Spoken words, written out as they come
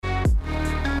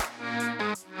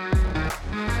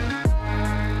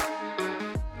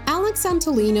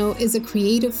Antolino is a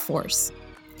creative force.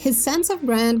 His sense of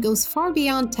brand goes far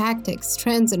beyond tactics,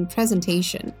 trends, and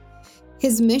presentation.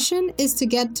 His mission is to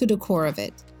get to the core of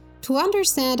it, to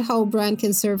understand how a brand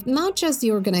can serve not just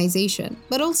the organization,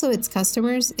 but also its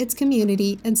customers, its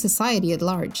community, and society at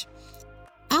large.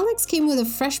 Alex came with a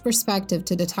fresh perspective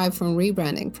to the Typeform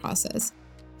rebranding process.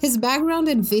 His background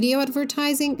in video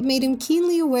advertising made him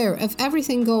keenly aware of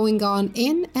everything going on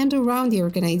in and around the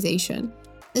organization,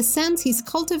 a sense he's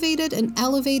cultivated and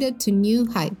elevated to new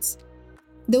heights.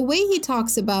 The way he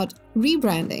talks about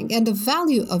rebranding and the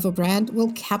value of a brand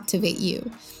will captivate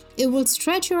you. It will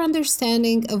stretch your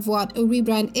understanding of what a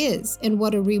rebrand is and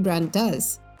what a rebrand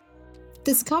does.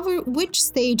 Discover which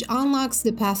stage unlocks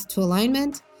the path to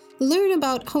alignment, learn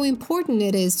about how important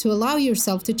it is to allow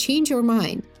yourself to change your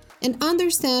mind, and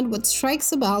understand what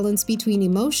strikes a balance between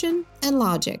emotion and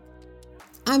logic.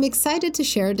 I'm excited to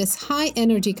share this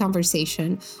high-energy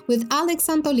conversation with Alex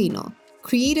Antolino,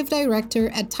 Creative Director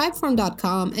at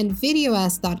Typeform.com and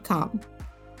Videoast.com.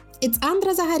 It's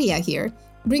Andra Zaharia here,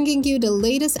 bringing you the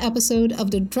latest episode of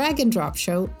the Drag and Drop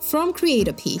Show from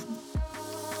Creatopy.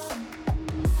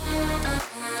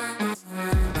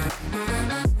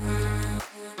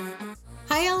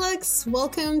 Hi Alex,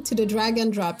 welcome to the Drag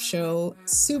and Drop Show.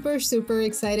 Super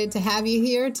excited to have you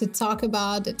here to talk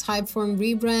about the Typeform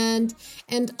rebrand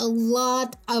and a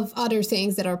lot of other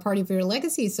things that are part of your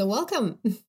legacy. So welcome.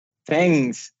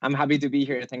 Thanks. I'm happy to be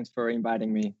here. Thanks for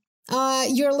inviting me.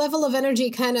 Your level of energy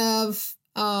kind of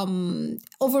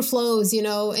overflows,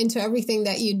 into everything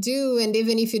that you do. And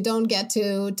even if you don't get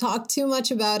to talk too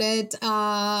much about it,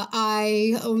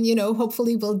 I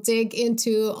hopefully will dig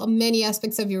into many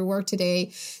aspects of your work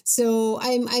today. So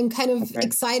I'm kind of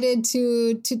excited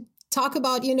to talk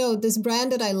about, this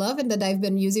brand that I love and that I've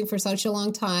been using for such a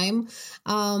long time,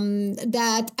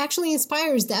 that actually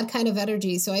inspires that kind of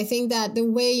energy. So I think that the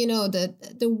way,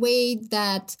 the way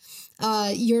that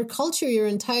your culture, your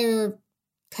entire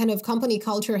kind of company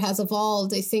culture has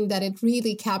evolved, I think that it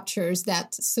really captures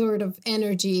that sort of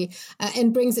energy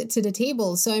and brings it to the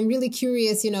table. So I'm really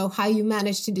curious, how you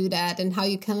manage to do that and how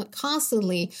you can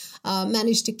constantly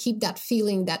manage to keep that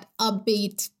feeling, that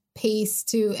upbeat pace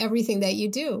to everything that you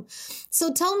do.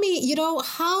 So tell me,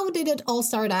 how did it all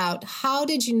start out? How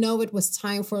did you know it was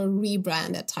time for a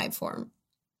rebrand at Typeform?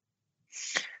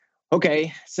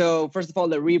 Okay, so first of all,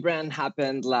 the rebrand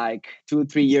happened like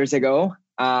 2-3 years ago.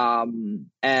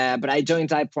 But I joined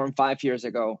Typeform 5 years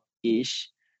ago-ish.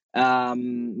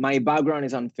 My background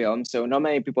is on film, so not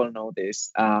many people know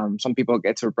this. Some people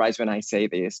get surprised when I say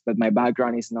this, but my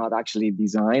background is not actually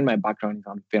design. My background is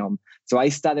on film. So I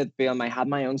studied film. I had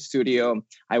my own studio.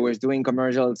 I was doing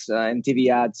commercials and TV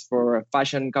ads for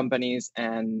fashion companies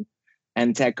and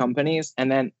tech companies.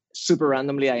 And then super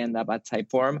randomly, I ended up at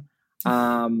Typeform,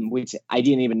 which I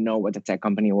didn't even know what a tech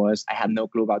company was. I had no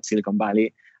clue about Silicon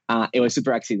Valley. It was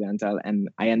super accidental, and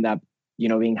I ended up,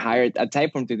 being hired at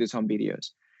Typeform to do some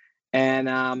videos. And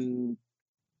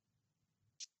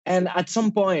at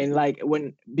some point,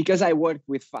 because I worked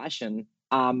with fashion,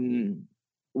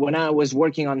 when I was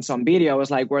working on some video, I was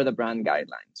like, where are the brand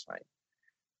guidelines, right?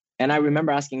 And I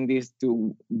remember asking this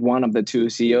to one of the two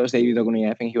CEOs, David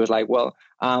Ogunieff, and he was like, well,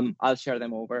 I'll share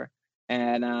them over.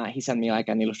 And he sent me like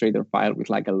an Illustrator file with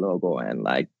like a logo and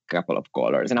like a couple of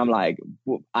colors. And I'm like,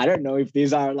 I don't know if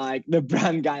these are like the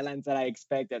brand guidelines that I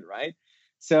expected, right?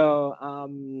 So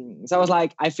I was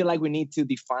like, I feel like we need to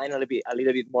define a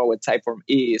little bit more what Typeform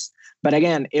is. But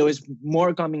again, it was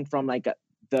more coming from like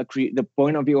the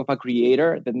point of view of a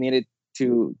creator that needed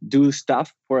to do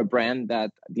stuff for a brand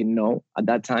that didn't know at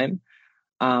that time,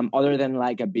 other than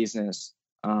like a business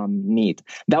need.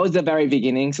 That was the very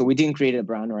beginning. So we didn't create a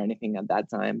brand or anything at that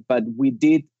time, but we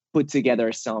did put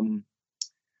together some,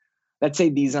 let's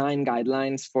say, design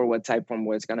guidelines for what Typeform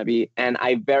was going to be. And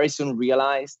I very soon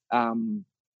realized,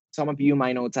 some of you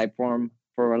might know Typeform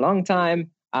for a long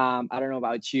time. I don't know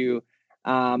about you,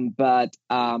 but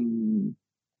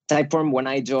Typeform, when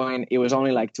I joined, it was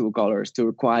only like two colors,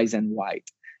 turquoise and white.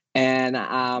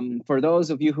 And for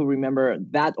those of you who remember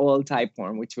that old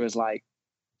Typeform, which was like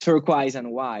turquoise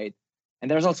and white, and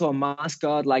there's also a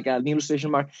mascot, like an illustration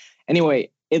mark.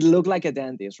 Anyway, it looked like a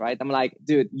dentist, right? I'm like,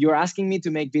 dude, you're asking me to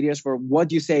make videos for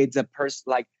what you say it's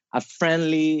like a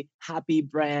friendly, happy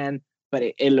brand, but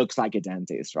it looks like a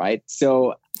dentist, right?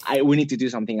 So we need to do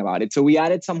something about it. So we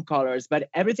added some colors, but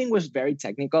everything was very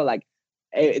technical. Like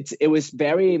it was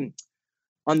very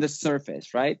on the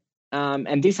surface, right?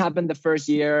 And this happened the first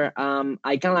year.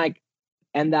 I kind of like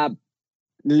end up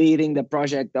leading the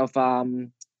project of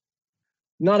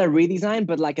not a redesign,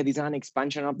 but like a design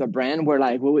expansion of the brand, where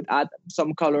like we would add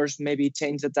some colors, maybe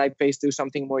change the typeface to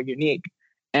something more unique.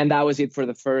 And that was it for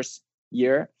the first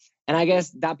year. And I guess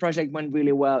that project went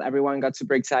really well. Everyone got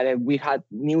super excited. We had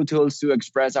new tools to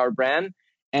express our brand,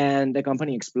 and the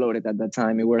company exploded at that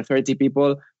time. We were 30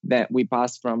 people. That we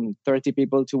passed from 30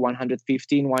 people to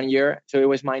 150 in 1 year. So it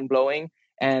was mind blowing.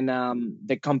 And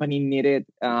the company needed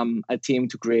a team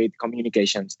to create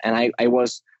communications. And I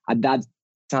was at that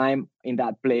time in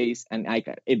that place, and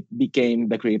it became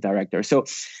the creative director. So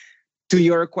to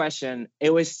your question,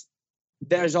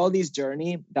 there's all this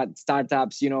journey that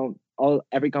startups,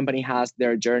 every company has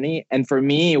their journey. And for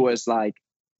me, it was like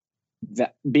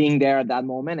being there at that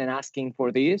moment and asking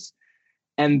for this.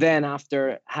 And then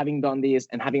after having done this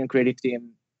and having a creative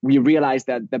team, we realized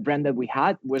that the brand that we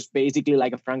had was basically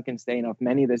like a Frankenstein of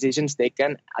many decisions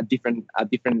taken at different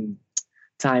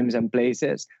times and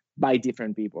places by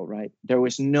different people, right? There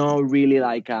was no really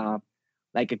like a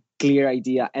clear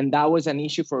idea. And that was an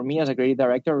issue for me as a creative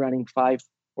director running 5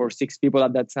 or 6 people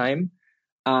at that time,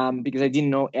 because I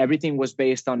didn't know. Everything was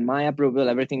based on my approval.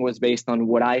 Everything was based on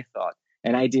what I thought.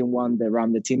 And I didn't want to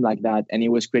run the team like that. And it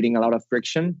was creating a lot of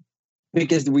friction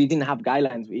because we didn't have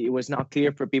guidelines. It was not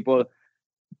clear for people.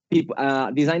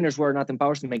 Designers were not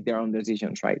empowered to make their own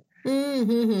decisions, right?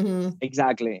 Mm-hmm.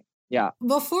 Exactly. Yeah.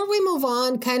 Before we move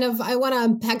on, I want to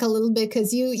unpack a little bit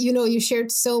because you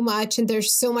shared so much, and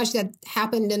there's so much that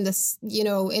happened in this,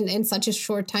 in such a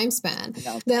short time span,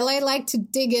 that I like to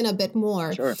dig in a bit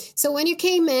more. Sure. So when you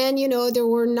came in, there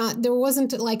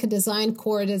wasn't like a design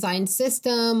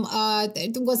system.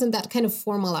 It wasn't that kind of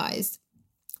formalized.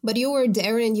 But you were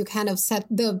there and you kind of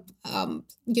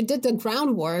you did the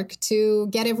groundwork to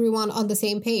get everyone on the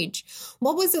same page.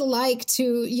 What was it like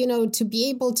to be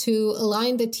able to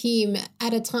align the team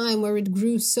at a time where it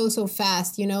grew so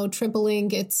fast,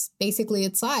 tripling its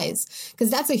size? Because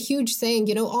that's a huge thing,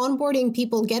 onboarding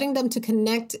people, getting them to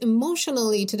connect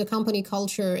emotionally to the company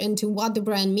culture and to what the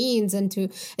brand means and to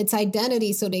its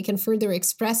identity so they can further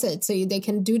express it, so they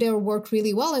can do their work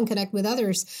really well and connect with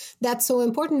others. That's so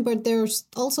important, but there's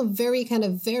also very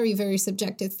very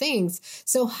subjective things.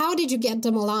 So how did you get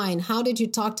them aligned? How did you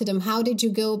talk to them? How did you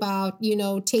go about,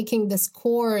 taking this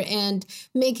core and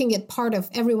making it part of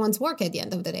everyone's work at the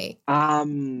end of the day?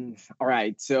 All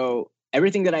right. So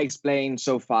everything that I explained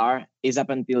so far is up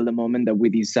until the moment that we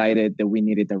decided that we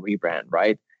needed a rebrand,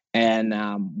 right? And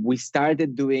we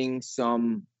started doing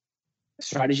some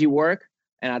strategy work.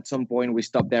 And at some point we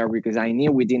stopped there because I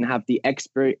knew we didn't have the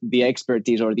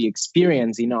expertise or the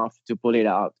experience enough to pull it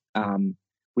out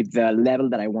with the level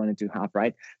that I wanted to have,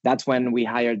 right? That's when we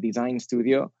hired Design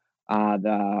Studio.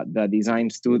 The Design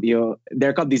Studio,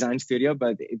 they're called Design Studio,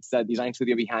 but it's the Design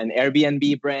Studio behind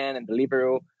Airbnb brand and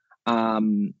Deliveroo.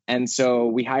 And so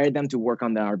we hired them to work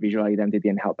on our visual identity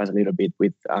and help us a little bit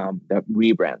with the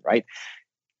rebrand, right?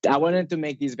 I wanted to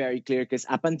make this very clear because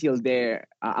up until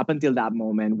that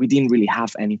moment, we didn't really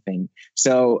have anything.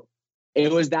 So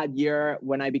it was that year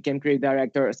when I became creative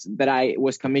director that I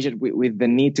was commissioned with the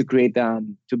need to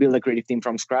to build a creative team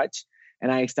from scratch.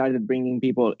 And I started bringing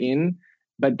people in,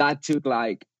 but that took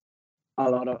like a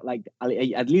lot of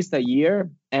at least a year.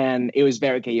 And it was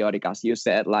very chaotic, as you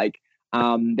said, no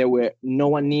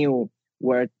one knew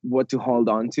what to hold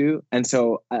on to. And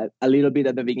so a little bit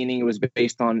at the beginning, it was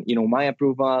based on, my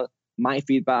approval, my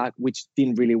feedback, which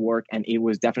didn't really work. And it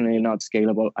was definitely not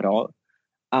scalable at all.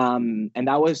 And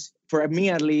that was, for me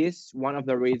at least, one of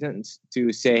the reasons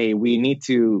to say we need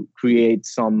to create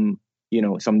some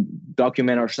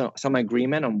document or some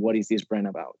agreement on what is this brand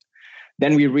about.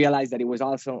 Then we realized that it was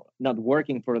also not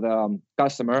working for the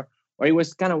customer, or it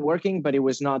was kind of working, but it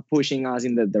was not pushing us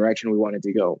in the direction we wanted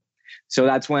to go. So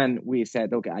that's when we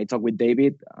said, okay, I talked with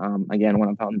David, again, one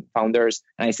of the founders,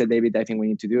 and I said, David, I think we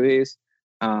need to do this.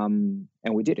 And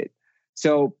we did it.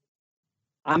 So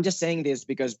I'm just saying this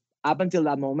because up until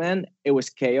that moment, it was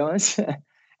chaos.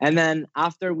 And then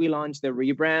after we launched the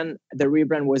rebrand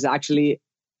was actually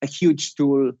a huge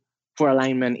tool for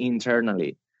alignment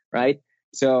internally, right?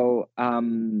 So,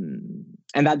 and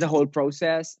that's the whole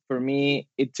process. For me,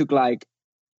 it took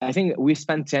I think we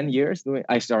spent 10 years 10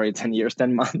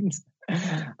 months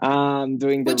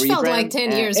doing the rebrand. Which felt like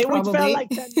 10 years, probably. Which felt like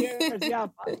 10 years, yeah.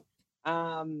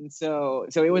 So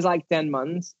it was like 10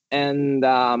 months. And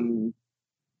a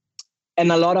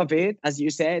lot of it, as you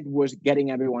said, was getting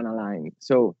everyone aligned.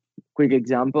 So quick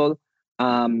example,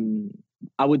 I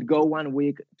would go 1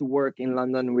 week to work in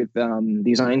London with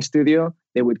Design Studio.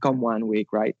 They would come 1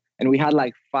 week, right? And we had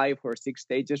 5 or 6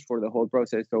 stages for the whole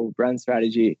process. So brand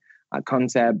strategy,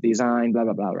 concept, design, blah,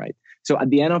 blah, blah, right? So at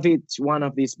the end of each one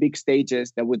of these big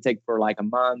stages that would take for a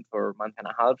month or a month and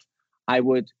a half, I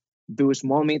would do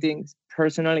small meetings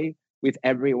personally with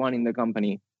everyone in the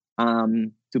company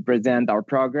to present our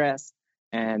progress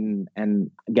and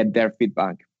get their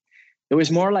feedback. It was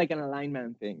more like an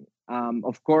alignment thing.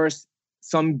 Of course,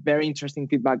 some very interesting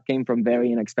feedback came from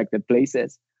very unexpected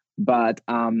places, but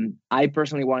I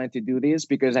personally wanted to do this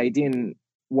because I didn't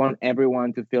want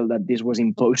everyone to feel that this was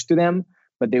imposed to them,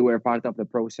 but they were part of the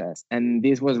process. And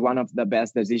this was one of the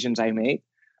best decisions I made,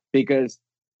 because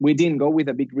we didn't go with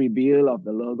a big reveal of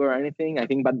the logo or anything. I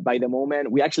think, but by the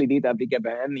moment, we actually did a big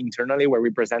event internally where we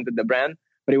presented the brand,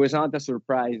 but it was not a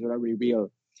surprise or a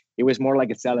reveal. It was more like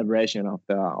a celebration of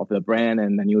the brand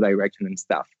and the new direction and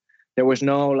stuff. There was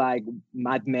no like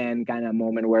Mad Men kind of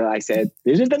moment where I said,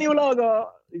 "This is the new logo.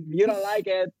 If you don't like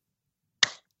it."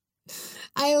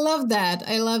 I love that.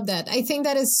 I love that. I think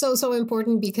that is so, so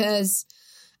important because,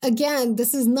 again,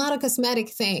 this is not a cosmetic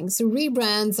thing. So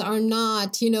rebrands are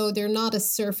not, they're not a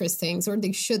surface things, or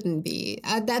they shouldn't be.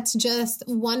 That's just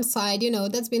one side,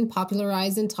 that's been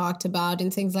popularized and talked about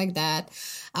and things like that.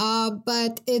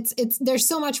 But there's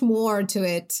so much more to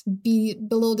it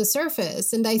below the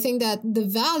surface. And I think that the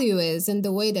value is, and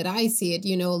the way that I see it,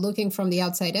 looking from the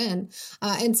outside in,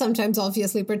 and sometimes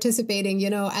obviously participating,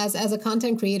 as a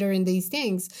content creator in these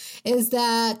things, is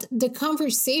that the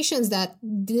conversations that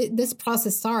this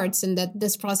process starts and that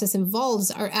this process involves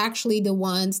are actually the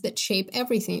ones that shape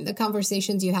everything. The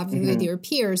conversations you have with your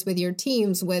peers, with your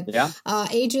teams, with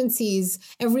agencies,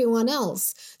 everyone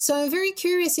else. So I'm very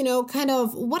curious,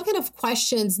 what kind of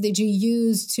questions did you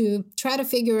use to try to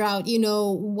figure out,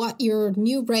 what your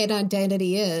new brand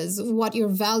identity is, what your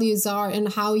values are,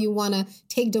 and how you want to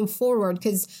take them forward?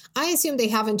 Because I assume they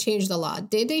haven't changed a lot.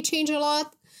 Did they change a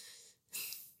lot?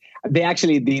 They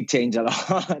actually did change a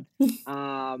lot.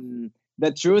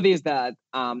 The truth is that,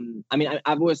 I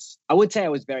would say I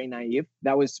was very naive.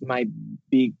 That was my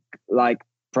big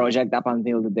project up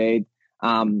until the date.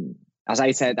 As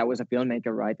I said, I was a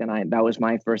filmmaker, right? And that was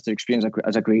my first experience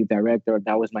as a creative director.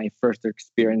 That was my first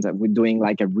experience with doing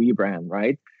like a rebrand,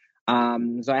 right?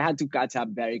 So I had to catch up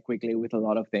very quickly with a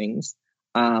lot of things.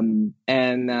 And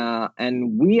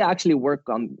we actually work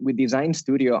with Design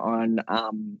Studio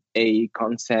on a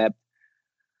concept,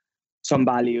 some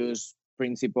values,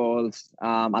 principles,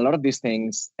 a lot of these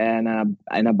things, and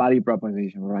a value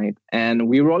proposition, right? And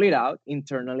we roll it out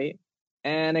internally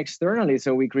and externally.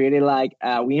 So we created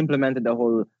we implemented the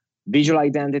whole visual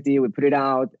identity. We put it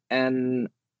out, and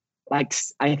I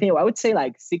would say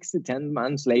 6 to 10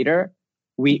 months later,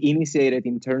 we initiated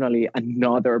internally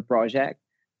another project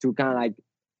to kind of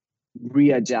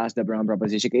readjust the brand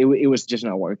proposition. It was just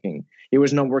not working. It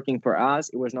was not working for us.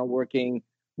 It was not working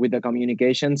with the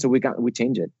communication. So we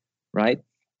changed it, right?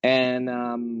 And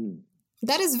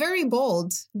that is very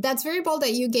bold. That's very bold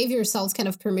that you gave yourselves kind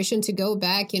of permission to go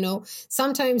back.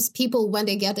 Sometimes people, when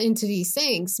they get into these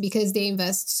things, because they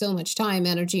invest so much time,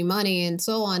 energy, money, and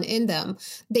so on in them,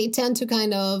 they tend to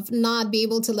kind of not be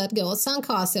able to let go of sunk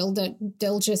costs.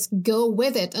 They'll just go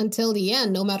with it until the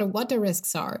end, no matter what the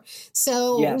risks are.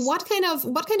 So yes. What kind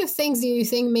of things do you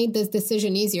think made this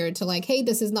decision easier to hey,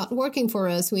 this is not working for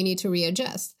us, we need to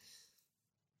readjust?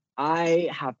 I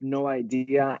have no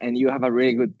idea, and you have a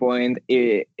really good point.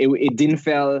 It didn't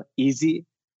feel easy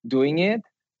doing it,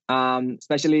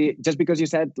 especially just because you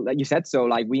said so.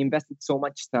 We invested so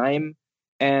much time,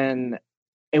 and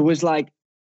it was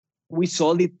we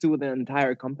sold it to the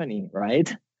entire company,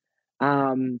 right?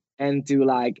 And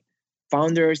to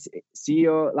founders,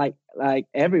 CEO, like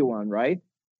everyone, right?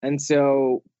 And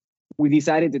so we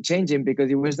decided to change it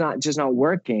because it was not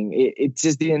working. It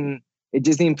just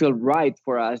didn't feel right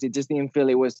for us. It just didn't feel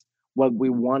it was what we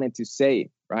wanted to say,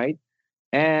 right?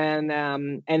 And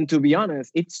to be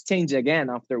honest, it's changed again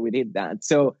after we did that.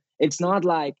 So it's not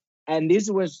and this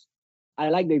was, I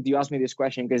like that you asked me this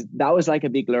question because that was a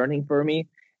big learning for me,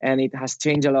 and it has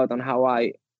changed a lot on how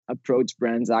I approach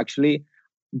brands actually,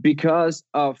 because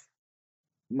I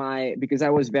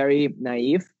was very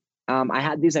naive. I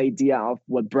had this idea of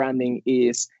what branding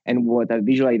is and what a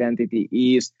visual identity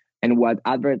is and what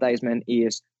advertisement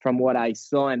is from what I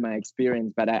saw in my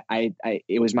experience. But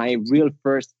it was my real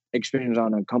first experience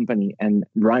on a company and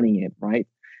running it, right?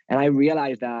 And I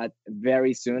realized that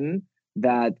very soon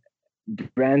that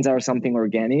brands are something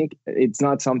organic. It's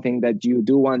not something that you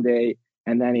do one day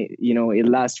and then it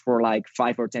lasts for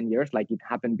 5 or 10 years like it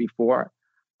happened before.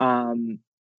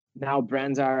 Now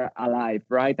brands are alive,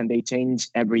 right? And they change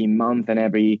every month and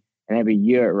every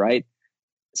year, right?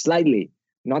 Slightly.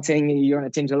 Not saying you're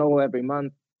going to change the logo every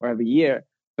month or every year,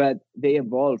 but they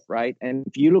evolve, right? And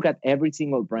if you look at every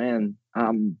single brand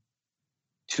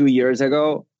 2 years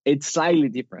ago, it's slightly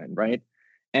different, right?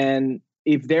 And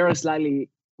if they're slightly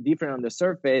different on the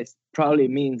surface, probably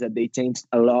means that they changed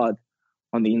a lot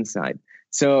on the inside.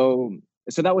 So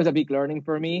so that was a big learning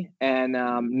for me. And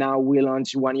now we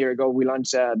launched 1 year ago. We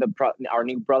launched our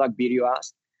new product, Video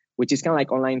Ask, which is kind of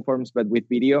like online forms but with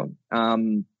video.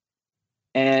 And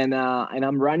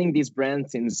I'm running this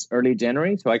brand since early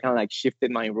January. So I kind of like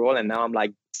shifted my role, and now I'm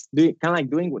like doing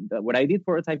what I did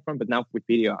for Typeform, but now with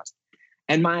Video Ask.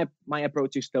 And my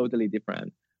approach is totally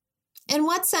different. In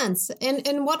what sense?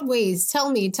 In what ways?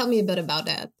 Tell me a bit about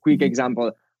that. Quick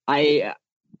example. I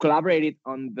collaborated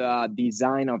on the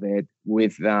design of it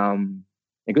with a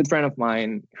good friend of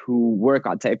mine who worked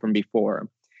at Typeform before.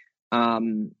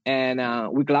 And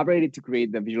we collaborated to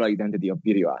create the visual identity of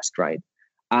Video Ask, right?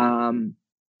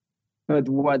 But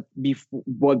what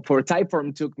for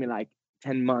Typeform took me like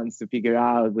 10 months to figure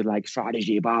out with like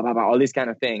strategy, blah, blah, blah, all these kind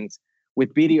of things.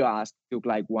 With Video Ask took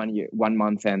like 1 year, 1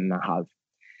 month and a half.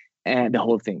 And the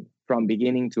whole thing from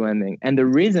beginning to ending. And the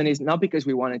reason is not because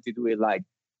we wanted to do it like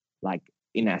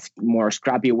in a more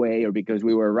scrappy way or because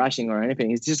we were rushing or anything.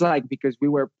 It's just like because we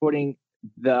were putting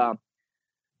the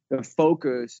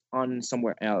focus on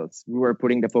somewhere else. We were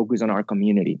putting the focus on our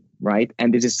community, right?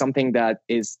 And this is something that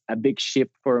is a big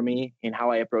shift for me in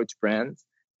how I approach brands.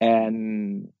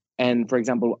 And for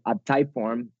example, at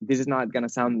Typeform, this is not going to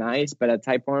sound nice, but at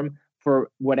Typeform, for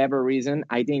whatever reason,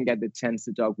 I didn't get the chance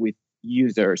to talk with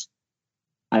users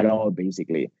at all,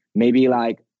 basically. Maybe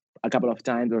like a couple of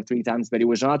times or 3 times, but it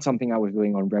was not something I was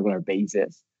doing on a regular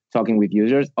basis, talking with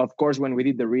users. Of course, when we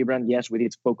did the rebrand, yes, we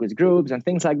did focus groups and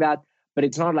things like that, but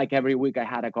it's not like every week I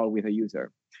had a call with a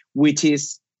user, which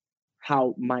is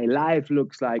how my life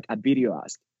looks like at Video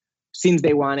Ask since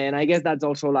day one. And I guess that's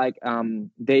also like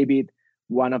David,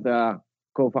 one of the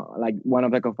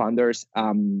co-founders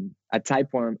at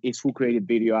Typeform, is who created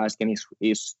Video Ask, and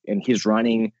he's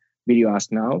running Video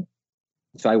Ask now.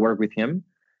 So I work with him.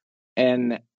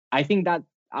 And I think that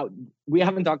we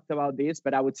haven't talked about this,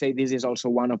 but I would say this is also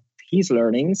one of his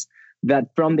learnings,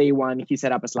 that from day one, he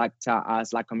set up a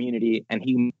Slack community, and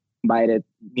he invited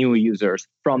new users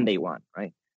from day one,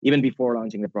 right? Even before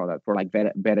launching the product, for like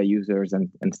beta users and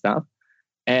stuff.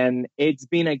 And it's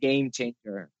been a game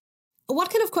changer. What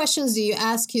kind of questions do you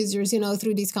ask users,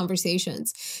 through these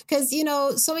conversations? Because,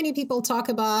 so many people talk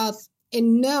about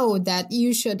and know that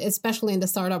you should, especially in the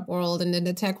startup world and in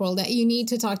the tech world, that you need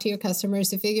to talk to your customers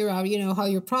to figure out, how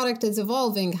your product is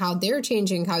evolving, how they're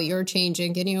changing, how you're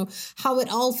changing, how it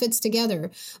all fits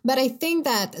together. But I think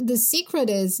that the secret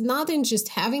is not in just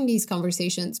having these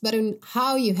conversations, but in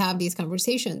how you have these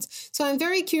conversations. So I'm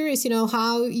very curious,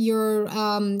 how your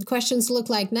questions look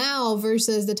like now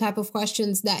versus the type of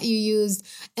questions that you used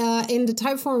in the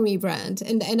Typeform rebrand.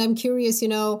 And I'm curious,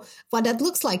 what that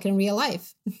looks like in real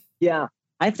life. Yeah,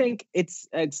 I think it's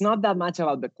not that much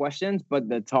about the questions, but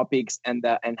the topics and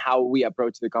how we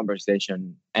approach the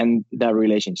conversation and the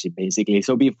relationship, basically.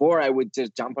 So before, I would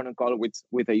just jump on a call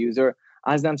with a user,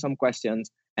 ask them some questions,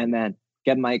 and then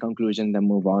get my conclusion, then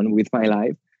move on with my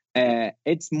life.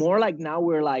 It's more like now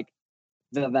we're like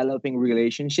developing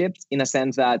relationships in a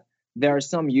sense that there are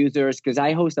some users, because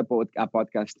I host a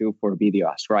podcast too for Video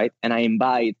Ask, right? And I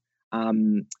invite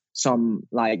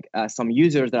some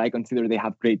users that I consider they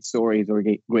have great stories or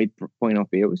great point of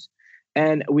views.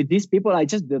 And with these people, I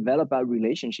just develop a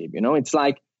relationship. It's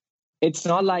like, it's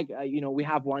not like, we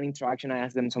have one interaction, I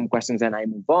ask them some questions and I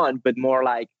move on, but more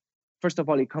like, first of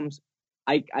all,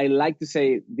 I like to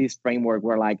say this framework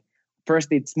where like, first,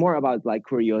 it's more about like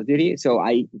curiosity. So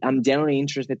I'm generally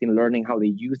interested in learning how they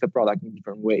use the product in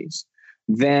different ways.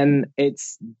 Then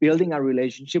it's building a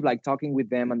relationship, like talking with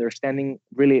them, understanding,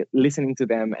 really listening to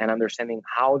them and understanding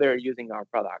how they're using our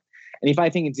product. And if I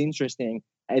think it's interesting,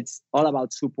 it's all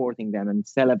about supporting them and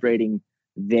celebrating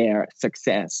their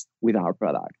success with our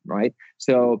product, right?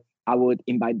 So I would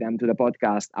invite them to the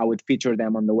podcast. I would feature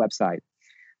them on the website.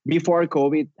 Before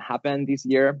COVID happened this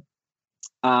year,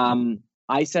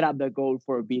 I set up the goal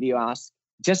for Video Ask,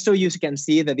 just so you can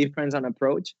see the difference on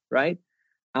approach, right?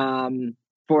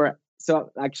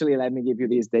 So actually, let me give you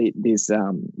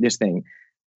this thing.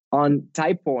 On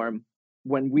Typeform,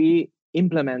 when we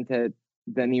implemented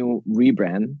the new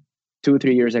rebrand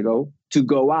 2-3 years ago, to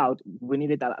go out, we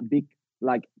needed a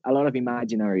lot of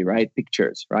imaginary, right?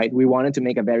 Pictures, right? We wanted to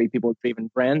make a very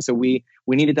people-driven brand, so we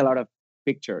needed a lot of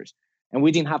pictures. And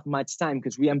we didn't have much time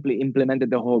because we implemented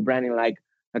the whole brand in like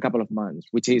a couple of months,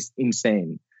 which is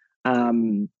insane.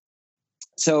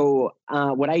 So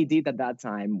what I did at that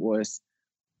time was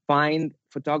find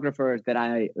photographers that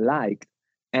I liked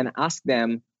and ask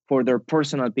them for their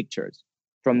personal pictures.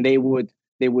 They would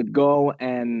go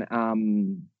and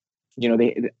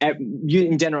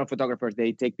in general, photographers,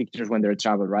 they take pictures when they're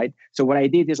travel, right? So what I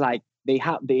did is like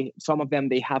some of them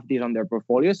have this on their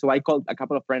portfolio. So I called a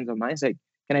couple of friends of mine, said,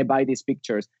 can I buy these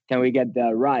pictures? Can we get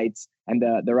the rights and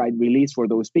the right release for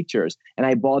those pictures? And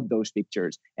I bought those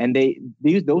pictures, and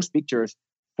those pictures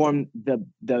form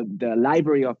the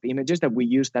library of images that we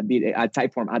used at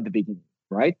Typeform at the beginning,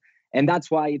 right? And that's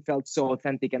why it felt so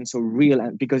authentic and so real,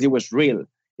 and because it was real.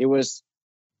 It was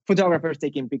photographers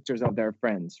taking pictures of their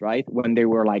friends, right? When they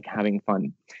were like having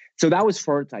fun. So that was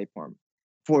for Typeform.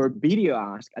 For Video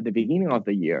Ask at the beginning of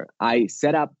the year, I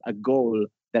set up a goal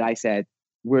that I said,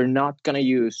 we're not going to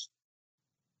use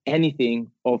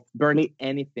barely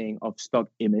anything of stock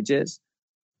images.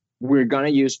 We're going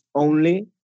to use only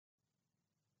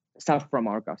stuff from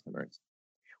our customers,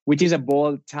 which is a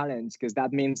bold challenge because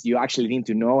that means you actually need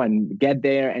to know and get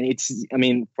there.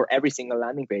 And for every single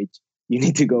landing page, you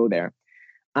need to go there.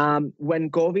 When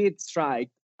COVID struck,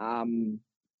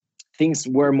 things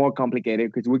were more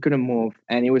complicated because we couldn't move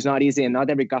and it was not easy, and not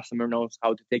every customer knows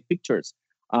how to take pictures.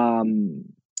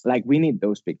 Like we need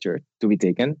those pictures to be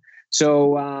taken. So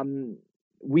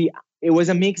it was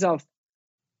a mix of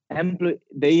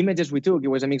the images we took. It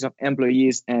was a mix of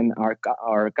employees and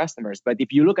our customers. But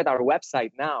if you look at our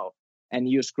website now and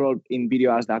you scroll in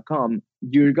videoask.com,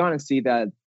 you're gonna see that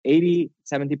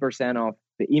 70% of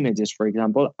the images, for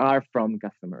example, are from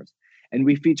customers, and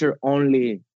we feature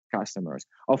only customers.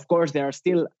 Of course, there are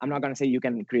still, I'm not going to say you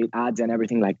can create ads and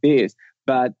everything like this,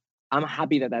 but I'm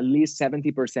happy that at least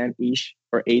 70% ish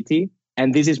or 80,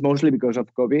 and this is mostly because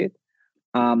of COVID,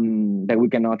 that we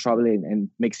cannot travel and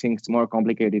make things more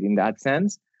complicated in that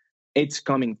sense. It's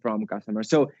coming from customers.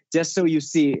 So just so you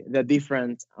see the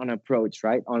difference on approach,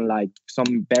 right? On like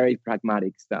some very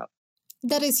pragmatic stuff.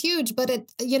 That is huge, but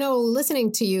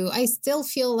listening to you, I still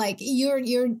feel like your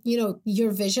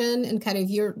vision and kind of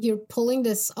you're pulling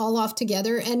this all off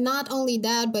together. And not only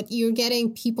that, but you're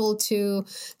getting people to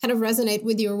kind of resonate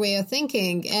with your way of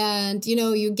thinking. And,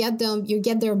 you get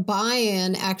their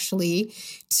buy-in actually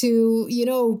to,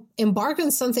 embark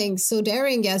on something so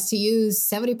daring as to use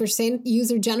 70%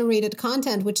 user-generated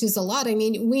content, which is a lot. I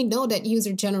mean, we know that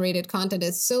user-generated content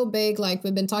is so big, like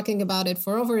we've been talking about it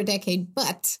for over a decade,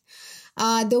 but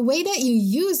the way that you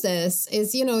use this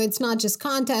is, it's not just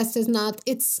contest,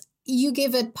 you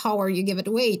give it power, you give it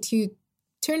weight, you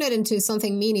turn it into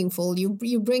something meaningful,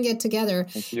 you bring it together.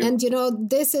 And,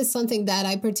 this is something that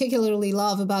I particularly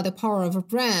love about the power of a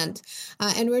brand.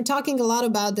 And we're talking a lot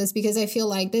about this because I feel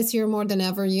like this year more than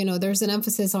ever, there's an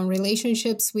emphasis on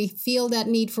relationships. We feel that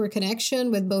need for connection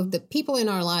with both the people in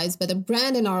our lives, but the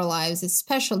brand in our lives,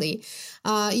 especially,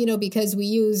 because we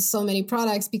use so many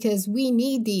products, because we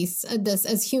need this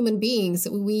as human beings.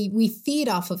 We feed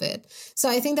off of it. So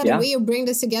I think that the way you bring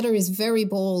this together is very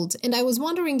bold. And I was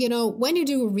wondering, when you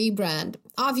do a rebrand,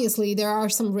 obviously there are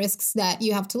some risks that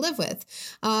you have to live with.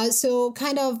 So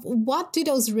kind of what do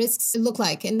those risks look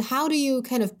like, and how do you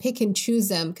kind of pick and choose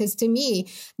them? Because to me,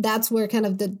 that's where kind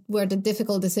of where the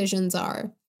difficult decisions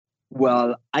are.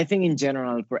 Well, I think in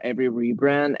general for every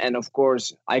rebrand, and of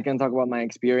course I can talk about my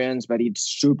experience, but it's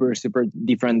super, super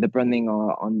different depending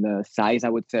on the size, I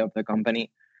would say, of the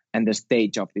company and the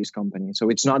stage of this company. So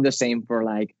it's not the same for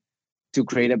like to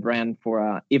create a brand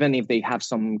for even if they have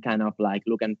some kind of like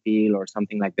look and feel or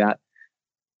something like that.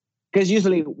 Because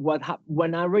usually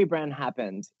when a rebrand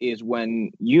happens is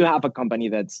when you have a company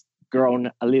that's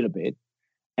grown a little bit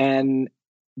and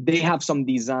they have some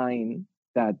design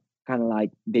that kind of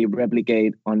like they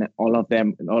replicate on all of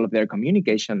their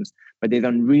communications, but they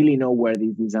don't really know where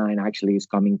this design actually is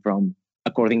coming from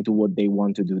according to what they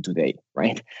want to do today,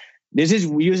 right? This is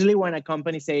usually when a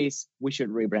company says we should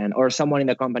rebrand, or someone in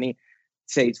the company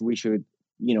says we should,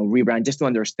 rebrand, just to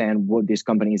understand what this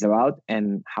company is about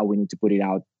and how we need to put it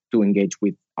out to engage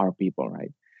with our people,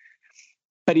 right?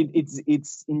 But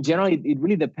it's in general, it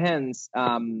really depends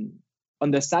on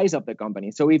the size of the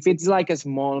company. So if it's like a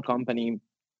small company,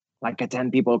 like a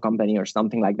 10 people company or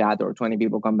something like that, or 20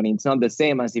 people company, it's not the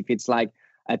same as if it's like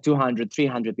a 200,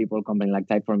 300 people company like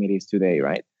Typeform it is today,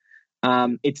 right?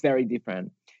 It's very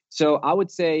different. So I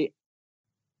would say,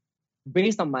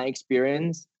 based on my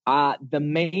experience, the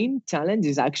main challenge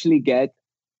is actually get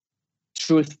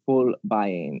truthful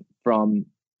buy-in from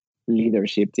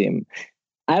leadership team.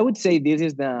 I would say this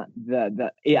is the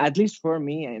at least for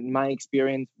me and my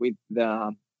experience with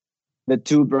the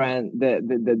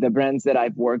brands that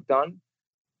I've worked on,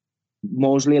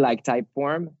 mostly like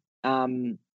Typeform.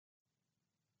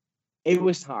 It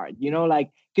was hard,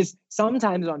 because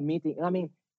sometimes on meeting,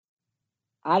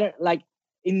 I don't like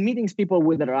in meetings, people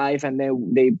would arrive and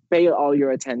they pay all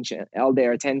their attention,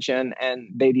 and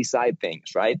they decide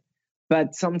things, right?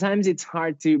 But sometimes it's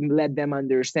hard to let them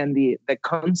understand the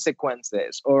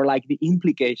consequences or like the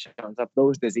implications of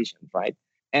those decisions, right?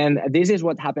 And this is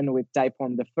what happened with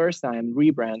Typeform the first time,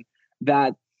 Rebrand,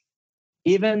 that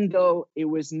even though it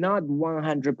was not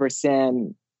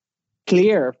 100%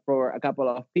 clear for a couple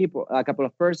of people, a couple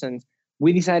of persons,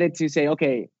 we decided to say,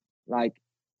 okay, like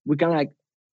we can like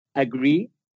agree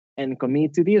and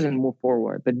commit to this and move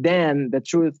forward. But then the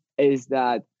truth is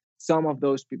that some of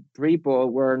those people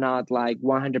were not like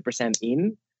 100%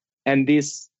 in, and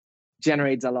this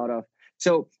generates a lot of.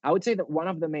 So I would say that one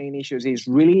of the main issues is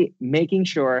really making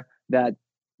sure that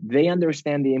they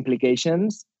understand the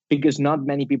implications, because not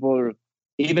many people,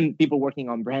 even people working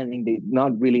on branding,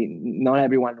 not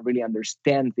everyone really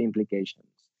understands the implications.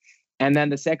 And then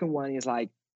the second one is like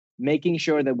making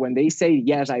sure that when they say,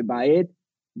 yes, I buy it,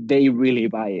 they really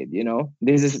buy it.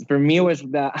 This is, for me, was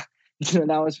the, that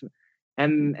was,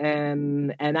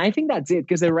 and I think that's it,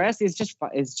 because the rest is just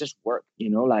work,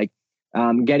 like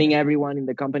getting everyone in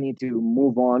the company to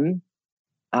move on.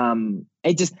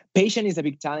 Patient is a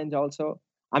big challenge also.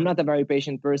 I'm not a very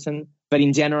patient person, but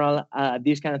in general,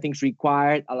 these kind of things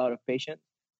require a lot of patience,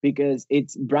 because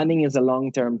branding is a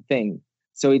long-term thing.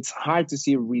 So it's hard to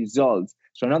see results.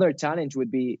 So another challenge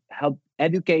would be help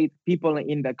educate people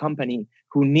in the company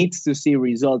who needs to see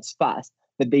results fast,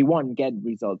 that they won't get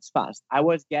results fast. I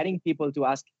was getting people to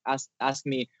ask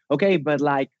me, okay, but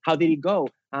like, how did it go?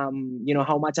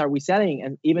 How much are we selling?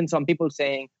 And even some people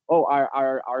saying, oh,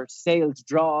 our sales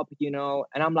drop,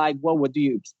 and I'm like, well, what do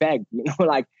you expect?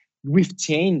 Like, we've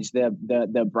changed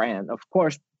the brand. Of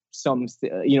course,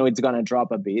 it's gonna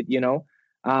drop a bit,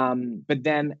 but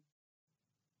then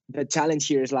the challenge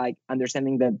here is like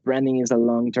understanding that branding is a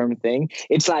long-term thing.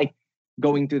 It's like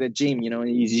going to the gym,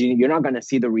 you're not going to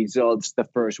see the results the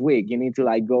first week. You need to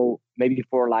like go maybe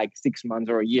for like 6 months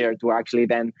or a year to actually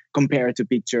then compare it to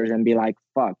pictures and be like,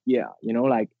 fuck yeah,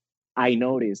 like I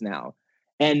know this now.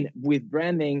 And with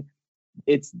branding,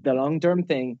 it's the long-term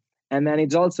thing. And then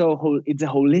it's also, it's a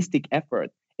holistic effort.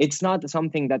 It's not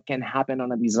something that can happen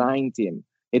on a design team.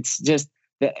 It's just,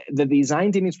 the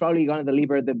design team is probably going to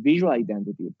deliver the visual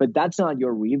identity, but that's not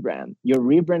your rebrand. Your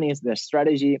rebrand is the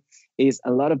strategy, is a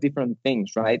lot of different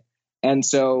things, right? And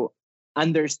so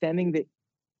understanding the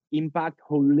impact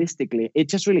holistically,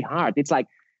 it's just really hard. It's like,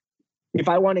 if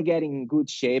I want to get in good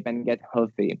shape and get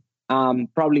healthy,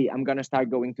 probably I'm going to start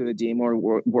going to the gym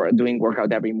or doing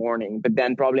workout every morning, but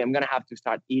then probably I'm going to have to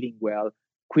start eating well,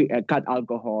 cut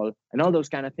alcohol and all those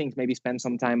kind of things, maybe spend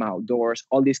some time outdoors,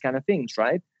 all these kind of things,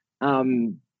 right?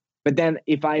 But then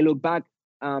if I look back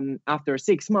after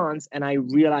 6 months and I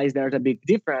realize there's a big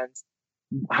difference,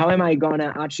 how am I going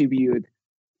to attribute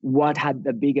what had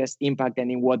the biggest impact and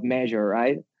in what measure,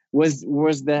 right? Was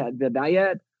the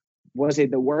diet? Was it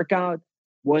the workout?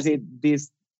 Was it this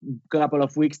couple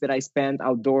of weeks that I spent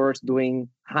outdoors doing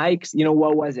hikes?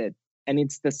 What was it? And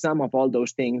it's the sum of all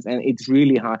those things, and it's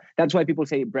really hard. That's why people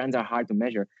say brands are hard to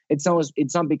measure. It's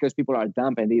not because people are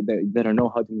dumb and they don't know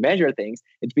how to measure things.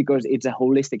 It's because it's a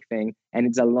holistic thing and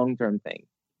it's a long-term thing.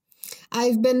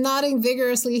 I've been nodding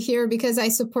vigorously here because I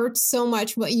support so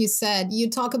much what you said. You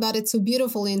talk about it so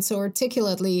beautifully and so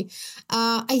articulately.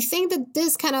 I think that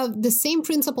the same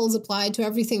principles apply to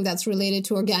everything that's related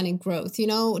to organic growth,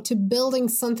 to building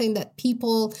something that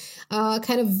people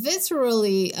kind of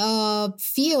viscerally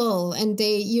feel and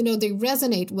they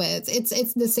resonate with.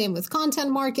 It's the same with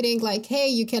content marketing. Like, hey,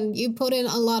 you put in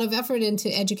a lot of effort into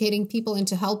educating people,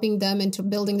 into helping them, into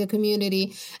building the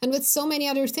community, and with so many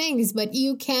other things, but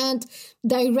you can't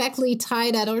directly tie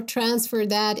that or transfer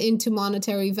that into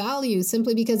monetary value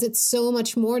simply because it's so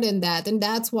much more than that. And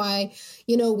that's why,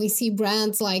 we see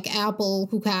brands like Apple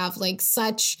who have like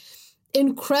such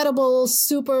incredible,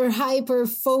 super hyper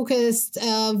focused,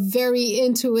 very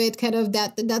into it, kind of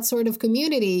that sort of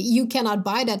community. You cannot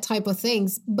buy that type of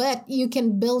things, but you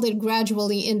can build it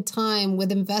gradually in time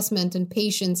with investment and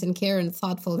patience and care and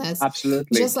thoughtfulness.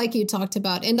 Absolutely. Just like you talked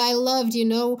about. And I loved,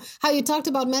 how you talked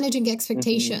about managing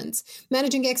expectations. Mm-hmm.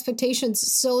 Managing expectations,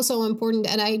 so important.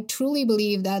 And I truly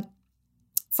believe that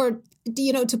for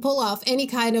to pull off any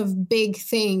kind of big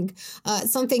thing,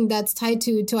 something that's tied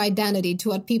to identity, to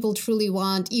what people truly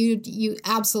want, you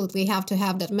absolutely have to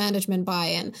have that management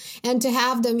buy-in and to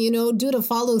have them, do the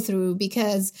follow through,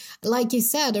 because like you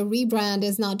said, a rebrand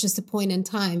is not just a point in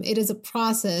time. It is a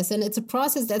process, and it's a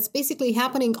process that's basically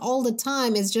happening all the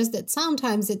time. It's just that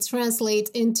sometimes it translates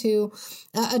into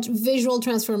a visual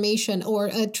transformation,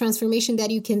 or a transformation that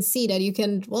you can see, that you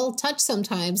can, touch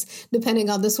sometimes,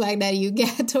 depending on the swag that you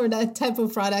get or the type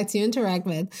of products you interact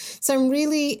with. So I'm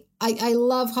really, I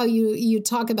love how you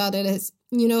talk about it as,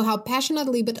 how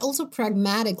passionately, but also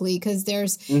pragmatically, because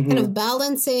there's kind of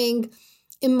balancing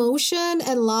emotion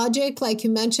and logic, like you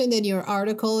mentioned in your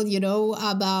article,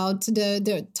 about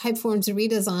the Typeform's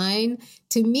redesign.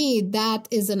 To me, that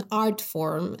is an art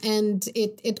form. And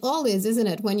it all is, isn't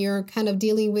it, when you're kind of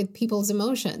dealing with people's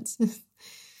emotions?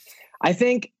 I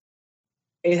think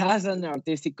it has an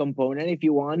artistic component if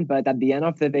you want, but at the end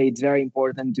of the day, it's very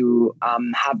important to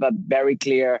have a very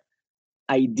clear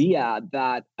idea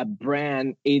that a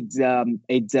brand it's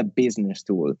a business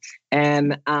tool,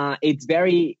 and it's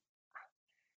very.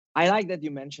 I like that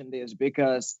you mentioned this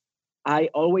because I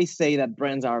always say that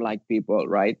brands are like people,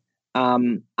 right?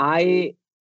 I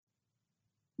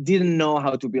didn't know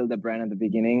how to build a brand at the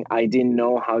beginning. I didn't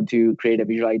know how to create a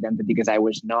visual identity because I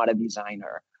was not a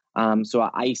designer. So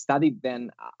I studied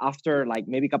then after like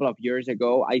maybe a couple of years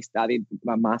ago, I studied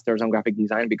my master's on graphic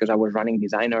design because I was running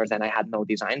designers and I had no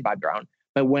design background.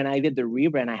 But when I did the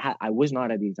rebrand, I was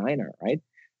not a designer, right?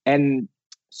 And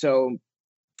so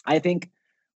I think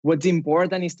what's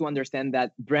important is to understand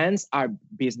that brands are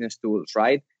business tools,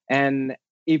 right? And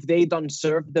if they don't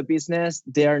serve the business,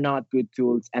 they're not good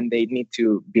tools and they need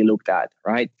to be looked at,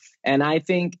 right? And I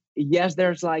think, yes,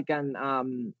 there's like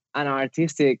an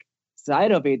artistic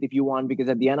side of it if you want, because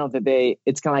at the end of the day,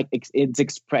 it's kind of like it's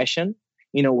expression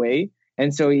in a way.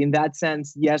 And so in that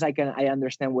sense, yes, I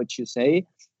understand what you say,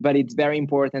 but it's very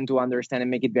important to understand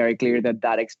and make it very clear that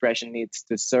that expression needs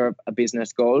to serve a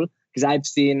business goal. Because I've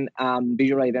seen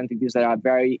visual identities that are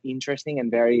very interesting and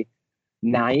very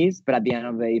nice, but at the end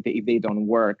of the day, if they don't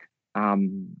work,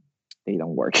 they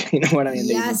don't work. You know what I mean?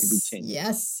 They need to be Yes, changed.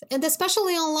 yes. And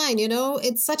especially online,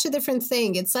 it's such a different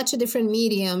thing. It's such a different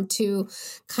medium to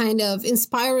kind of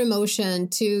inspire emotion,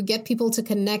 to get people to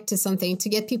connect to something, to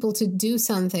get people to do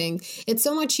something. It's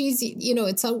so much easy,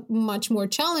 it's so much more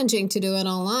challenging to do it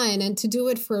online, and to do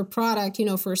it for a product,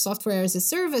 for software as a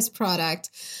service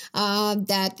product,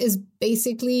 that is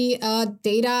basically a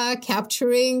data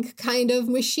capturing kind of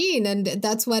machine. And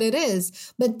that's what it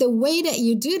is. But the way that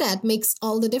you do that makes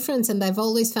all the difference. And I've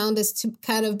always found this to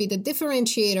kind of be the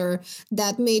differentiator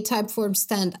that made Typeform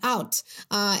stand out.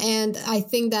 And I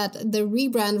think that the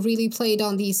rebrand really played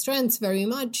on these strengths very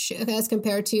much as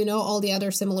compared to, all the other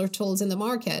similar tools in the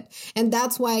market. And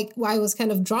that's why I was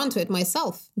kind of drawn to it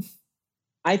myself.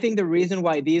 I think the reason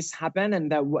why this happened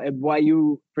and that why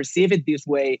you perceive it this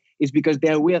way is because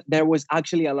there was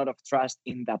actually a lot of trust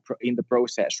in the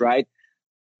process, right?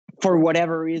 For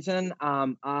whatever reason,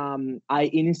 I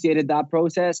initiated that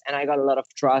process and I got a lot of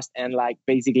trust, and like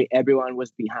basically everyone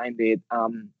was behind it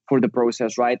for the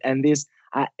process, right? And this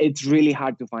it's really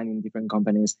hard to find in different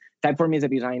companies. Typeform is a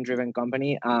design-driven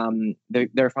company.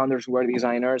 Their founders were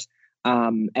designers,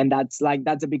 and that's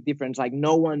a big difference. Like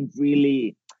no one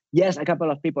really. Yes, a couple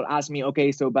of people asked me,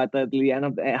 okay, so but at the end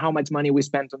of how much money we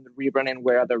spent on the rebrand and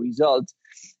where are the results?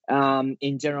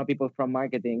 In general, people from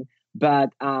marketing,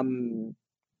 but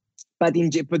but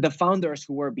the founders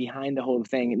who were behind the whole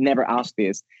thing never asked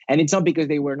this, and it's not because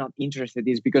they were not interested.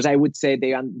 It's because I would say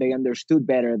they understood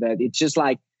better that it's just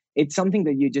like it's something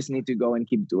that you just need to go and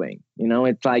keep doing.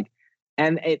 It's like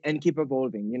and keep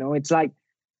evolving. It's like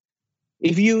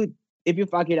if you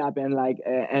fuck it up and like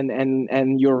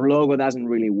and your logo doesn't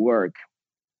really work,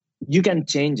 you can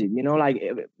change it.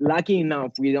 Like lucky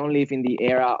enough, we don't live in the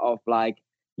era of like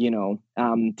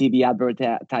TV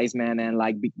advertisement and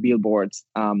like big billboards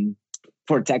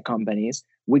for tech companies.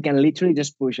 We can literally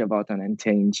just push a button and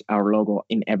change our logo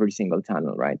in every single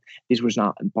tunnel, right? This was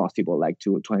not possible like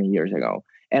 20 years ago.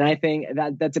 And I think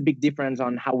that's a big difference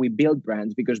on how we build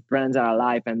brands, because brands are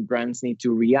alive and brands need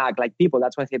to react like people.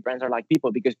 That's why I say brands are like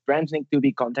people, because brands need to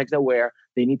be context aware.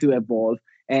 They need to evolve.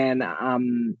 And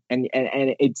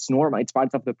it's normal. It's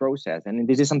part of the process. And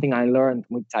this is something I learned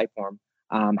with Typeform,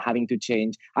 having to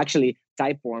change. Actually,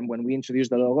 Typeform, when we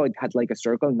introduced the logo, it had like a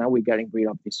circle. Now we're getting rid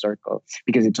of this circle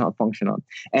because it's not functional,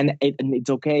 and it's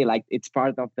okay. Like it's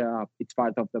part of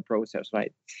the process,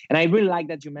 right? And I really like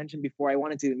that you mentioned before. I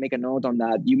wanted to make a note on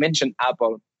that. You mentioned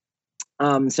Apple.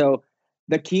 So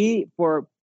the key for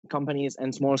companies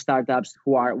and small startups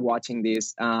who are watching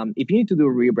this, if you need to do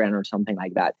a rebrand or something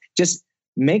like that, just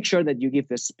make sure that you give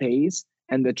the space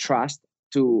and the trust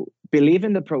to believe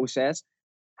in the process,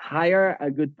 hire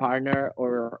a good partner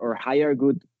or hire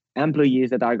good employees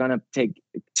that are going to take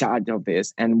charge of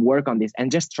this and work on this,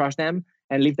 and just trust them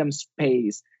and leave them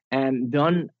space and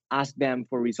don't ask them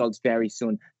for results very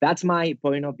soon. That's my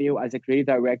point of view as a creative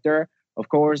director. Of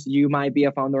course, you might be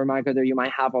a founder or marketer, you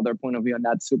might have other point of view, and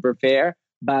that's super fair,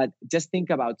 but just think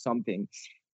about something.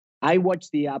 I watched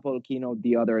the Apple keynote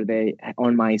the other day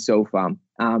on my sofa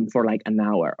for like an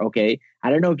hour. Okay.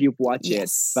 I don't know if you've watched it,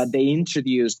 but they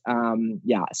introduced,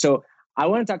 so I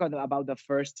want to talk about the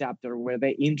first chapter where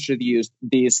they introduced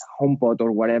this HomePod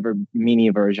or whatever mini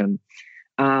version.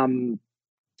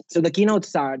 So the keynote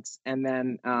starts, and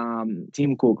then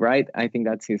Tim Cook, right? I think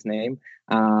that's his name.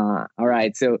 All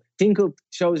right. So Tim Cook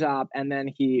shows up, and then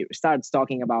he starts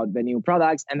talking about the new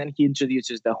products, and then he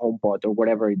introduces the HomePod or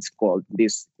whatever it's called,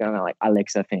 this kind of like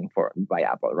Alexa thing by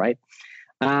Apple, right?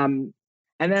 And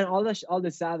then all of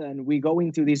a sudden, we go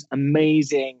into this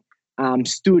amazing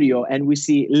studio, and we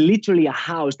see literally a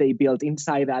house they built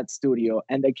inside that studio,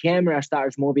 and the camera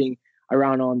starts moving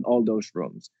around on all those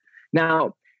rooms.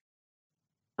 Now,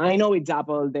 I know it's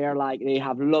Apple. They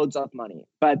have loads of money,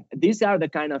 but these are the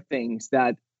kind of things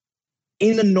that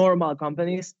in the normal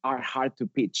companies are hard to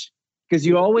pitch, because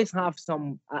you always have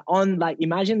some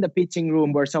imagine the pitching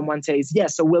room where someone says,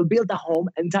 yes, so we'll build a home,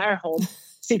 entire home,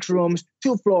 6 rooms,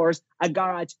 2 floors, a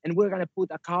garage, and we're going to put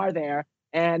a car there.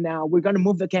 And we're going to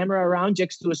move the camera around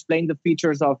just to explain the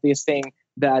features of this thing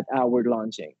that we're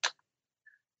launching.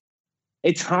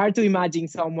 It's hard to imagine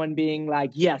someone being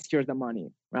like, yes, here's the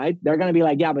money, right? They're going to be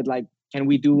like, yeah, but like, can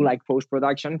we do like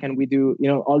post-production? Can we do,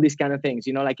 all these kind of things,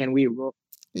 like, can we?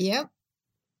 Yep.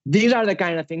 These are the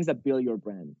kind of things that build your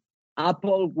brand.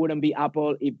 Apple wouldn't be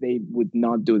Apple if they would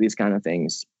not do these kind of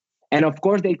things. And of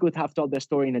course, they could have told the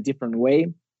story in a different way,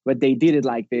 but they did it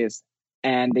like this.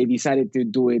 And they decided to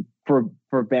do it for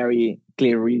very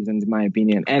clear reasons, in my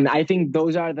opinion. And I think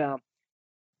those are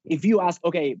if you ask,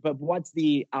 okay, but what's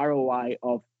the ROI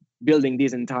of building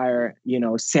this entire,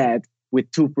 set with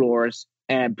 2 floors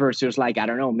versus like, I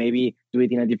don't know, maybe do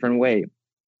it in a different way.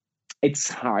 It's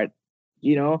hard.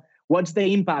 What's the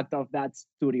impact of that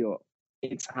studio?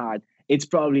 It's hard. It's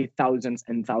probably thousands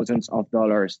and thousands of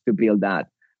dollars to build that.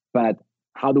 But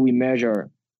how do we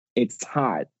measure? It's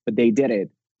hard, but they did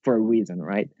it for a reason,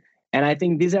 right? And I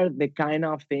think these are the kind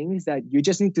of things that you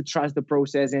just need to trust the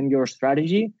process and your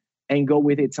strategy and go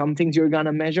with it. Some things you're going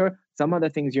to measure, some other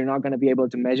things you're not going to be able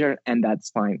to measure, and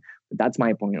that's fine. But that's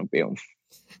my point of view.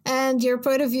 And your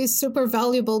point of view is super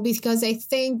valuable, because I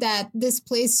think that this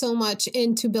plays so much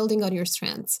into building on your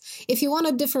strengths. If you want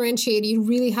to differentiate, you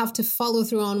really have to follow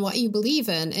through on what you believe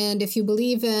in. And if you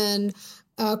believe in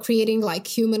creating like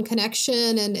human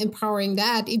connection and empowering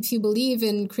that, if you believe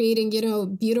in creating,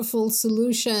 beautiful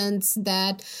solutions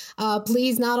that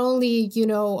please not only,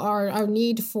 our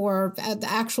need for the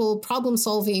actual problem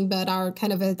solving, but our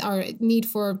kind of our need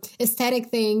for aesthetic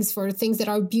things, for things that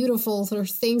are beautiful, for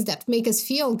things that make us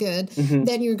feel good,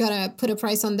 then you're going to put a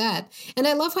price on that. And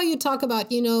I love how you talk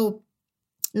about,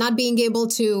 not being able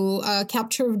to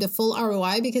capture the full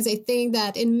ROI, because I think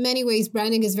that in many ways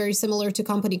branding is very similar to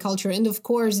company culture, and of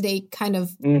course they kind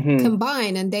of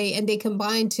combine, and they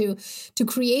combine to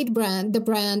create the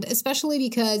brand, especially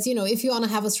because if you want to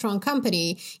have a strong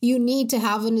company, you need to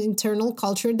have an internal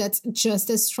culture that's just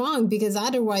as strong, because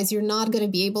otherwise you're not going to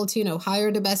be able to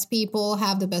hire the best people,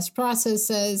 have the best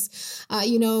processes,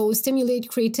 stimulate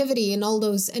creativity and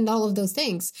all of those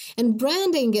things. And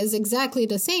branding is exactly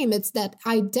the same. It's that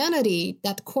identity,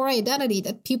 that core identity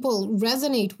that people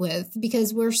resonate with,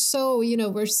 because we're so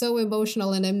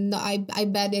emotional, and I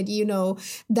bet that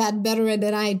that better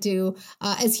than I do.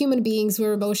 As human beings,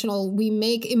 we're emotional. We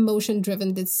make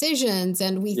emotion-driven decisions,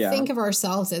 and we think of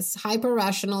ourselves as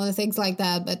hyper-rational and things like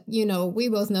that. But we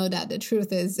both know that the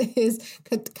truth is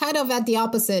kind of at the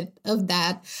opposite of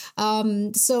that.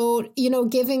 So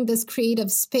giving this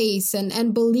creative space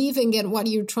and believing in what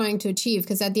you're trying to achieve,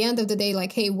 because at the end of the day,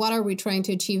 like, hey, what are we trying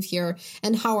to achieve here,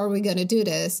 and how are we going to do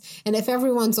this? And if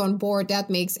everyone's on board, that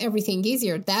makes everything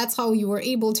easier. That's how you were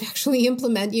able to actually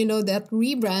implement, that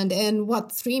rebrand in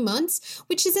 3 months,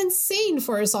 which is insane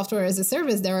for a software as a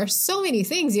service. There are so many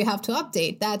things you have to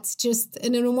update. That's just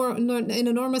an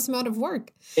enormous amount of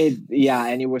work. And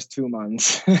it was 2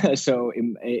 months, so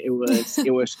it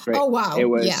was great. Oh wow! It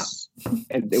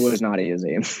was not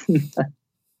easy.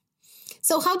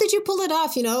 So how did you pull it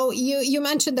off? You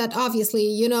mentioned that obviously,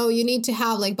 you need to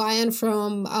have like buy-in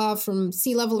from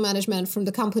C-level management, from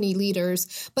the company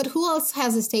leaders. But who else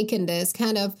has a stake in this?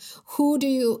 Kind of who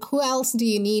else do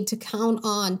you need to count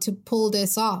on to pull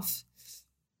this off?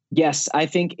 Yes, I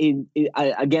think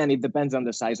it depends on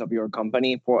the size of your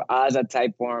company. For us at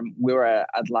Typeform, we were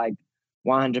at like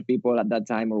 100 people at that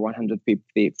time, or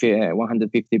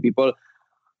 150 people.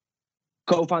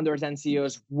 Co-founders and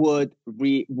CEOs would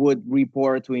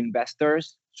report to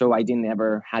investors, so I didn't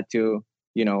ever had to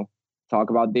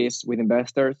talk about this with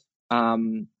investors.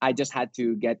 I just had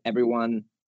to get everyone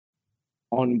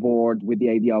on board with the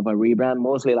idea of a rebrand,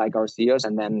 mostly like our CEOs,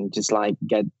 and then just like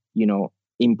get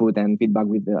input and feedback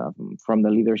from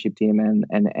the leadership team,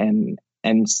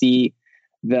 and see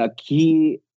the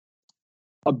key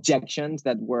objections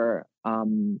that were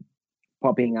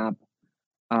popping up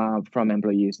from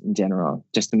employees in general,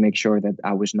 just to make sure that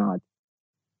I was not,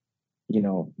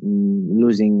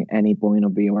 losing any point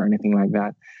of view or anything like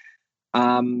that.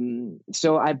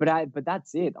 But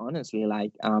that's it, honestly.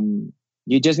 Like,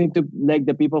 you just need to, like,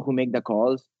 the people who make the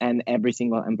calls and every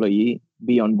single employee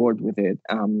be on board with it.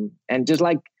 And just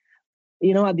like,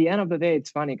 at the end of the day, it's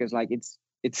funny because like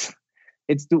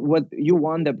what you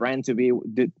want the brand to be,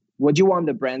 what you want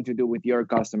the brand to do with your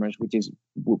customers, which is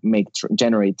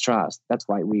generate trust. That's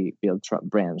why we build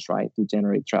brands, right? To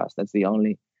generate trust. That's the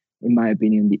only, in my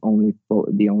opinion, the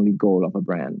only goal of a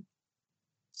brand.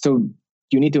 So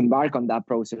you need to embark on that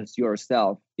process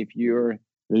yourself if you're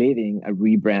leading a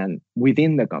rebrand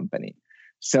within the company.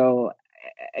 So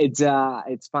it's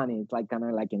funny. It's like kind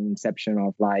of like an inception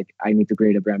of like, I need to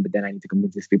create a brand, but then I need to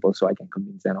convince these people so I can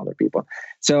convince then other people.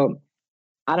 So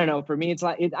I don't know. For me, it's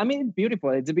like, it's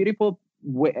beautiful. It's a beautiful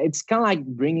way. It's kind of like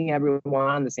bringing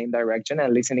everyone in the same direction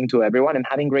and listening to everyone and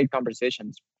having great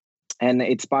conversations. And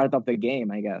it's part of the game,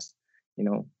 I guess,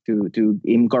 to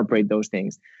incorporate those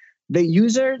things. The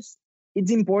users,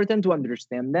 it's important to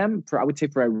understand them, I would say,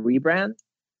 for a rebrand,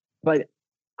 but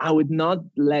I would not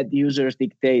let users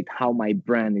dictate how my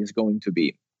brand is going to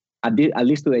be. At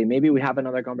least today, maybe we have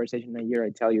another conversation in a year,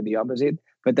 I tell you the opposite,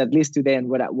 but at least today, and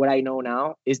what I know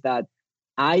now is that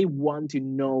I want to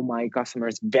know my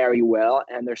customers very well,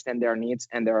 understand their needs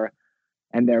and their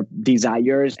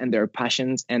desires and their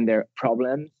passions and their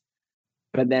problems.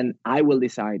 But then I will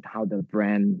decide how the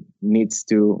brand needs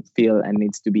to feel and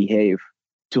needs to behave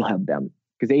to help them,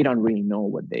 because they don't really know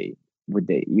what they would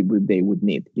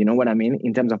need. You know what I mean?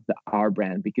 In terms of our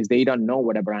brand, because they don't know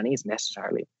what a brand is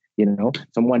necessarily.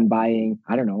 Someone buying,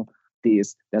 I don't know,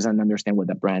 this doesn't understand what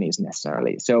the brand is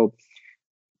necessarily. So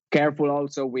careful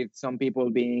also with some people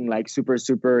being like super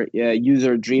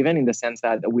user driven, in the sense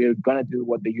that we're gonna do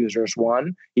what the users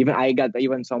want.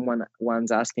 Even someone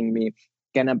once asking me,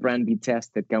 can a brand be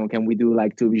tested? Can we do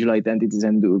like 2 visual identities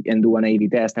and do an A/B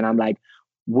test? And I'm like,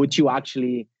 would you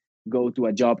actually go to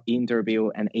a job interview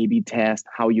and A/B test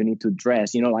how you need to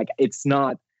dress? Like, it's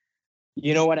not,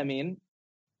 you know what I mean?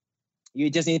 You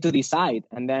just need to decide,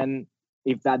 and then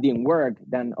if that didn't work,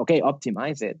 then okay,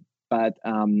 optimize it. But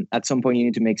at some point, you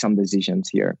need to make some decisions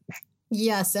here.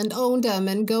 Yes, and own them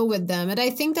and go with them. And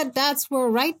I think that's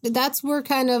where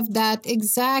kind of that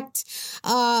exact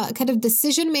kind of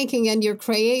decision making and your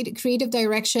creative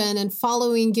direction and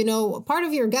following, part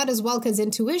of your gut as well, because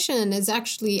intuition is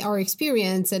actually our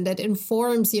experience and it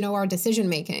informs, our decision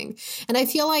making. And I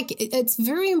feel like it's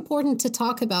very important to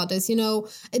talk about this.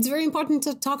 It's very important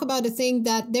to talk about a thing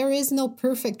that there is no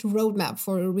perfect roadmap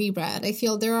for a rebrand. I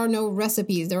feel there are no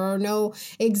recipes, there are no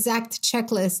exact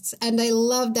checklists. And I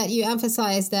love that you emphasize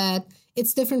that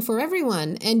it's different for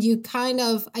everyone. And you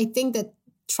I think that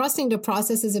trusting the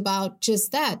process is about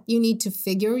just that. You need to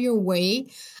figure your way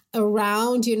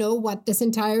around, what this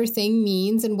entire thing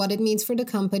means and what it means for the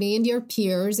company and your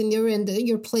peers and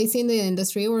your place in the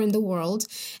industry or in the world.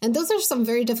 And those are some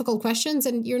very difficult questions,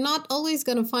 and you're not always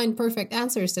going to find perfect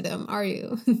answers to them, are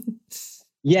you?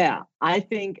 Yeah, I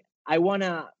think I want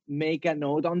to make a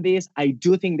note on this. I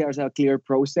do think there's a clear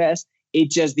process.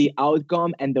 It's just the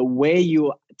outcome and the way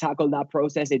you tackle that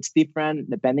process, it's different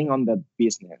depending on the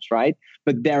business, right?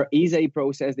 But there is a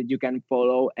process that you can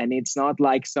follow, and it's not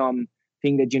like something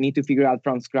that you need to figure out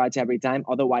from scratch every time.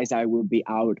 Otherwise, I will be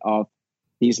out of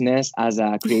business as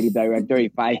a creative director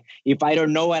if I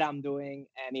don't know what I'm doing,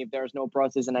 and if there's no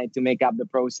process and I have to make up the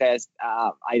process.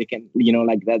 I can,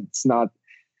 that's not.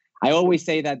 I always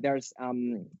say that there's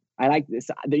I like this.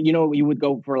 You would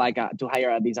go for to hire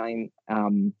a design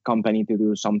company to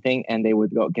do something, and they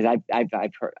would go, because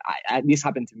I've heard this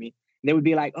happened to me. They would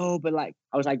be like, oh, but I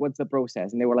was like, what's the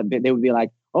process? And they would be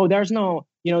like, oh, there's no,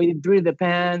 it really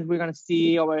depends. We're gonna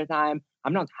see over time.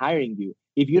 I'm not hiring you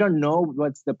if you don't know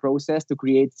what's the process to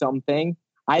create something.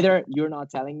 Either you're not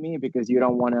telling me because you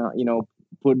don't want to,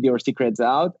 put your secrets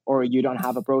out, or you don't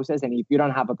have a process. And if you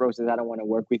don't have a process, I don't want to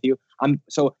work with you.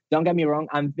 So don't get me wrong.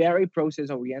 I'm very process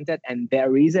oriented, and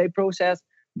there is a process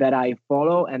that I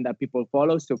follow and that people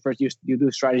follow. So first you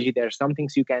do strategy. There's some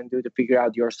things you can do to figure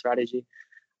out your strategy.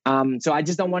 So I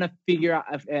just don't want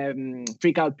to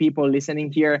freak out people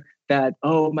listening here that,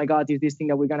 oh my God, is this thing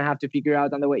that we're going to have to figure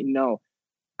out on the way? No,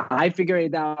 I figure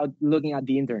it out looking at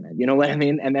the internet, you know what I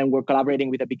mean? And then we're collaborating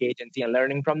with a big agency and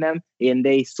learning from them. And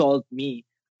they sold me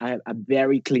a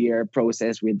very clear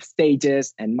process with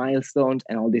stages and milestones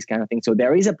and all these kind of things. So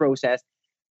there is a process.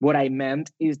 What I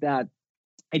meant is that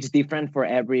it's different for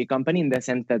every company in the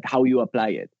sense that how you apply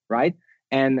it, right?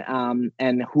 And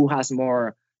who has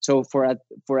more So for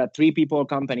a 3 people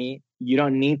company, you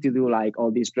don't need to do like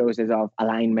all this process of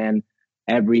alignment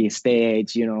every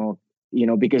stage,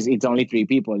 because it's only 3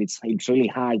 people. It's really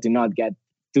hard to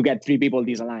get 3 people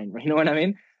disaligned, right? You know what I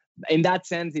mean? In that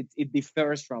sense, it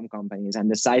differs from companies and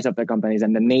the size of the companies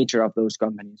and the nature of those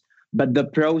companies. But the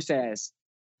process,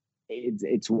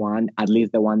 it's one, at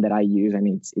least the one that I use, and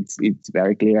it's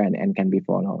very clear and can be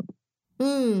followed.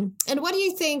 And what do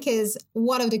you think is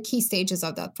one of the key stages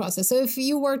of that process? So if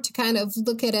you were to kind of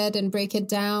look at it and break it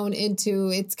down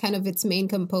into its main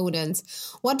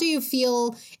components, what do you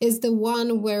feel is the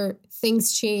one where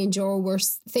things change or where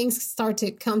things start to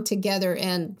come together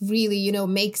and really,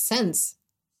 make sense?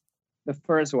 The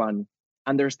first one,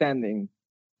 understanding.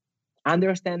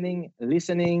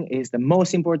 Listening is the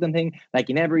most important thing. Like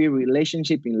in every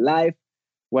relationship in life,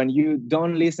 when you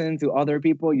don't listen to other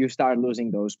people, you start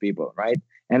losing those people, right?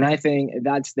 And I think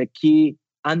that's the key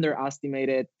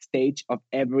underestimated stage of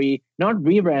every, not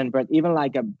rebrand, but even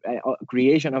like a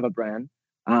creation of a brand.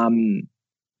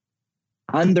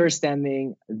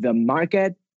 Understanding the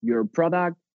market, your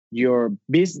product, your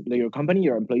business, your company,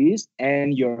 your employees,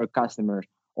 and your customers.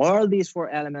 All these 4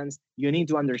 elements you need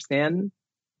to understand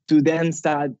to then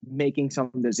start making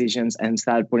some decisions and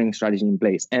start putting strategy in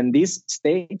place. And this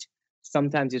stage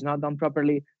sometimes is not done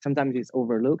properly, sometimes it's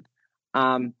overlooked.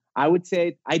 I would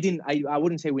say I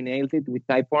wouldn't say we nailed it with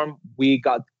Typeform. We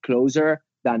got closer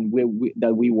than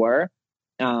we were,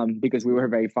 because we were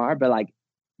very far. But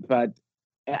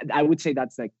I would say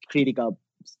that's a critical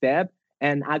step.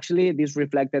 And actually, this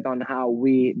reflected on how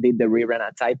we did the rebrand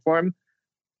at Typeform.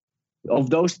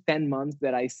 Of those 10 months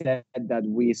that I said that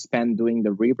we spent doing the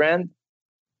rebrand,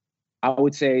 I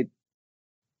would say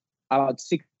about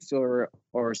 6 or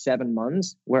 7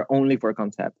 months were only for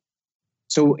concept.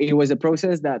 So it was a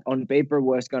process that on paper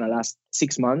was going to last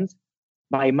 6 months.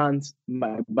 By month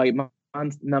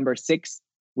number 6,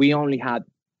 we only had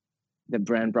the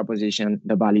brand proposition,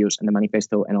 the values, and the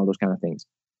manifesto, and all those kind of things.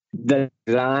 The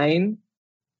design,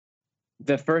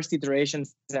 the first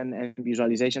iterations and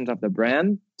visualizations of the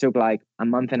brand took like a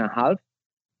month and a half.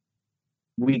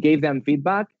 We gave them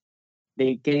feedback.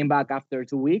 They came back after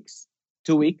 2 weeks,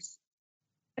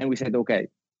 and we said, okay.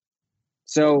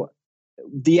 So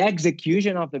the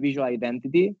execution of the visual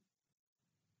identity,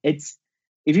 if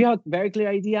you have a very clear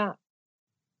idea,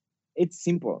 it's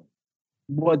simple.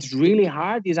 What's really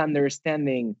hard is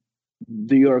understanding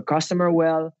your customer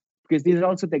well, because this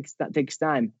also takes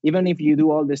time. Even if you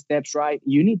do all the steps right,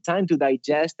 you need time to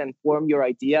digest and form your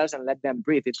ideas and let them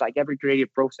breathe. It's like every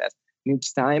creative process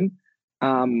needs time.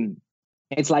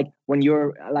 It's like when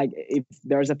you're like, if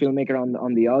there's a filmmaker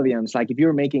on the audience, like if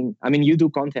you're making, you do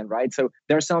content, right? So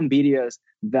there's some videos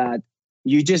that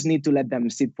you just need to let them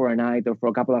sit for a night or for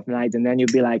a couple of nights, and then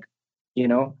you'll be like,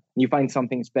 you find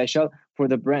something special. For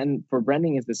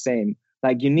branding is the same.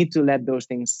 Like you need to let those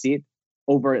things sit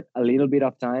over a little bit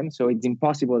of time. So it's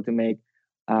impossible to make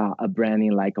a brand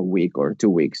in like a week or 2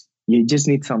 weeks. You just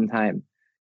need some time.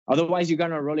 Otherwise, you're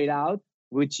gonna roll it out,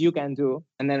 which you can do,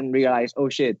 and then realize, oh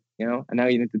shit, and now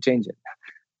you need to change it.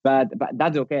 But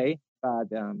that's okay. But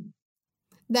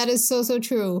that is so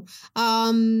true.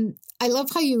 I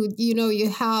love how you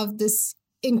have this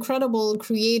incredible,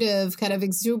 creative, kind of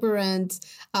exuberant,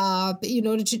 not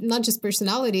just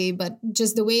personality, but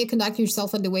just the way you conduct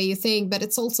yourself and the way you think. But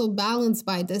it's also balanced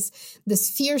by this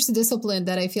fierce discipline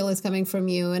that I feel is coming from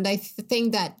you. And I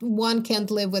think that one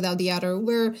can't live without the other.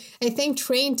 We're, I think,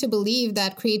 trained to believe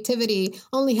that creativity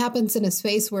only happens in a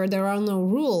space where there are no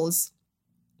rules.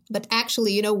 But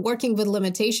actually, working with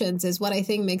limitations is what I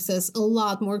think makes us a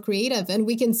lot more creative. And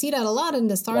we can see that a lot in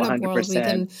the startup 100%.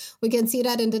 world. We can see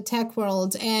that in the tech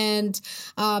world. And,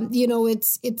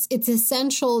 it's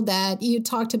essential that you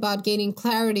talked about gaining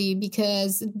clarity,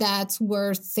 because that's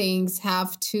where things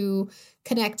have to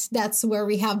connect. That's where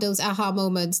we have those aha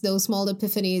moments, those small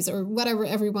epiphanies, or whatever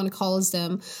everyone calls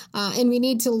them. And we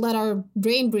need to let our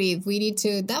brain breathe. We need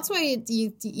to, that's why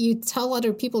you tell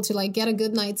other people to like get a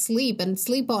good night's sleep and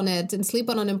sleep on it and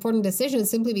sleep on an important decision,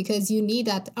 simply because you need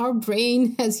that. Our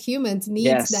brain as humans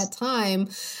needs that time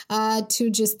to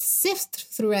just sift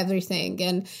through everything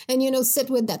and sit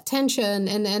with that tension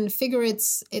and figure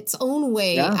its own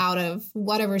way out of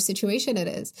whatever situation it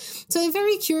is. So I'm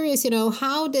very curious,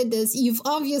 how did this, you've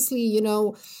obviously,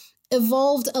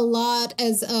 evolved a lot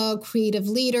as a creative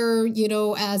leader,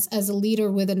 as a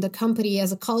leader within the company,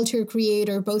 as a culture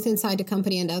creator, both inside the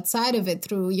company and outside of it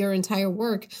through your entire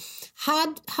work.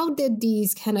 How did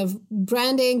these kind of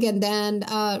branding and then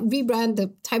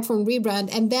the Typeform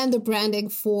rebrand and then the branding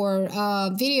for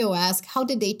Video Ask, how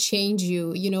did they change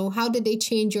you? How did they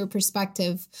change your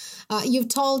perspective?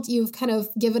 You've kind of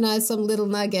given us some little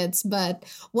nuggets, but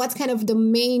what's kind of the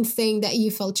main thing that you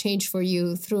felt changed for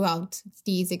you throughout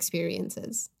these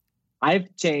experiences?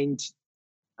 I've changed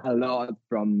a lot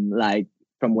from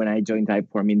when I joined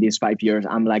Typeform. In these 5 years,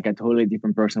 I'm like a totally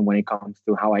different person when it comes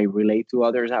to how I relate to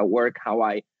others at work, how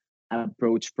I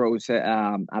approach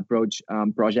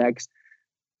projects.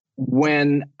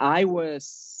 When I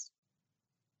was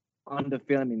on the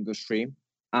film industry,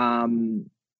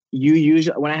 when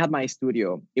I had my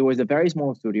studio, it was a very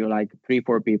small studio, like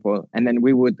 3-4 people, and then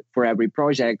we would, for every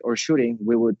project or shooting,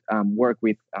 we would work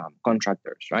with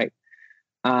contractors, right?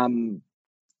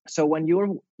 So when you're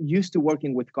used to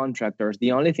working with contractors,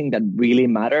 the only thing that really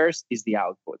matters is the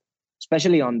output,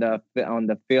 especially on the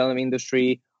film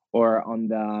industry or on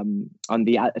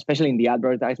the especially in the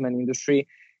advertisement industry.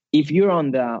 If you're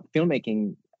on the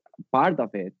filmmaking part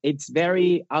of it, it's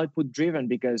very output driven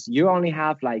because you only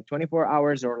have like 24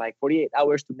 hours or like 48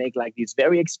 hours to make like this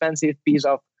very expensive piece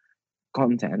of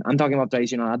content. I'm talking about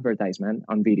traditional advertisement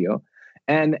on video,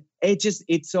 and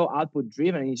it's so output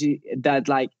driven that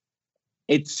like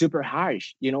it's super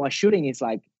harsh. A shooting is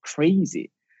like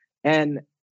crazy. And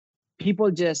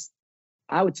people just,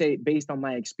 I would say, based on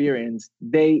my experience,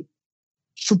 they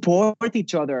support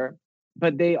each other,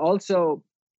 but they're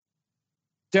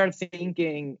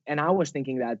thinking, and I was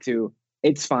thinking that too,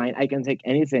 it's fine. I can take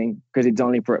anything because it's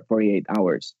only for 48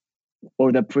 hours.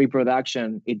 Or the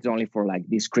pre-production, it's only for like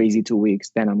these crazy 2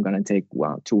 weeks. Then I'm going to take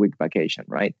 2-week vacation,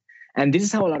 right? And this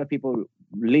is how a lot of people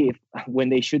live when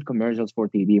they shoot commercials for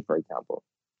TV, for example.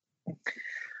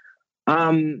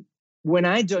 When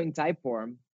I joined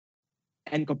Typeform,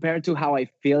 and compared to how I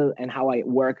feel and how I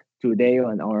work today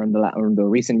or in the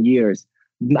recent years,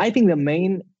 I think the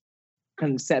main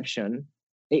conception,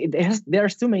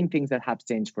 there's two main things that have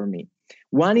changed for me.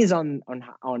 One is on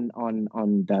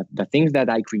the things that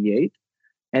I create,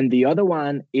 and the other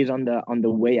one is on the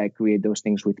way I create those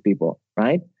things with people,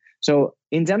 right? So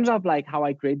in terms of like how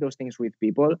I create those things with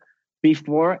people,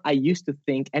 before I used to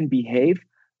think and behave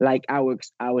like I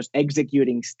was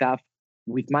executing stuff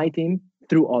with my team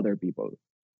through other people,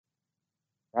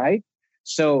 right?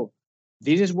 So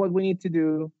this is what we need to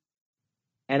do,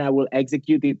 and I will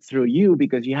execute it through you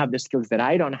because you have the skills that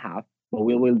I don't have, but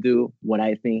we will do what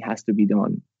I think has to be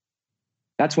done.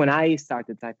 That's when I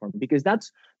started Typeform, because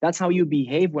that's how you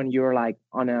behave when you're like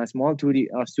on a small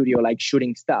studio, like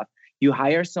shooting stuff. You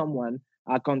hire someone,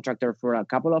 a contractor, for a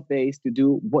couple of days to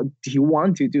do what you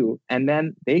want to do, and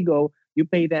then they go, you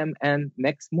pay them, and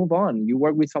next move on. You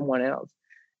work with someone else.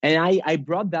 And I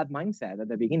brought that mindset at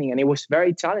the beginning, and it was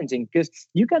very challenging because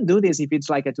you can do this if it's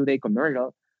like a 2-day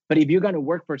commercial, but if you're gonna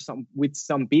work with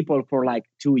some people for like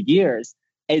 2 years,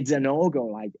 it's a no-go.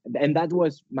 Like, and that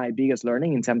was my biggest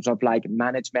learning in terms of like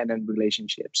management and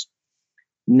relationships.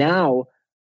 Now,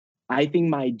 I think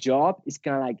my job is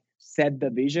kind of like set the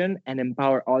vision and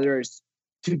empower others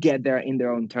to get there in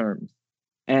their own terms,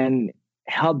 and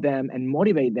help them and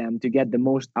motivate them to get the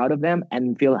most out of them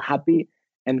and feel happy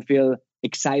and feel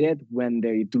excited when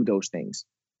they do those things.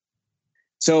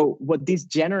 So what this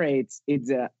generates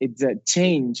is a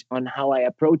change on how I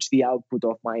approach the output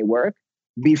of my work.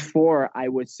 Before, I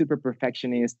was super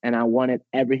perfectionist and I wanted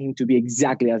everything to be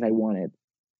exactly as I wanted.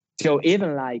 So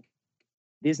even like,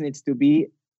 this needs to be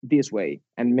this way,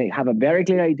 and have a very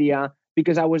clear idea,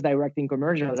 because I was directing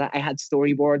commercials. I had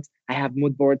storyboards, I have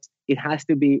mood boards. It has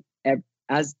to be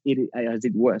as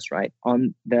it was, right,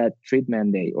 on the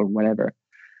treatment day or whatever.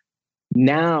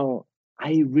 Now,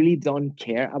 I really don't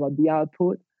care about the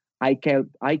output. I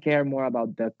care more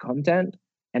about the content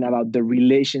and about the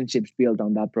relationships built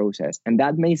on that process. And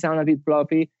that may sound a bit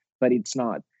fluffy, but it's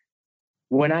not.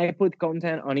 When I put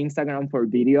content on Instagram for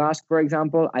Video Ask, for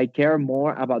example, I care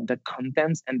more about the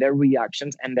contents and their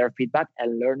reactions and their feedback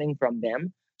and learning from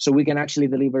them, so we can actually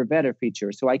deliver better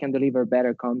features, so I can deliver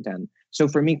better content. So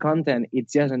for me, content,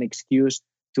 it's just an excuse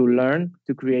to learn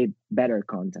to create better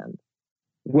content.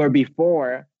 Where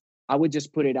before, I would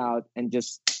just put it out and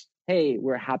just, hey,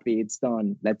 we're happy, it's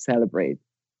done, let's celebrate,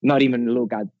 not even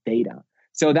look at data.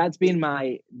 So that's been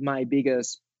my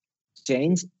biggest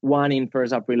change. One in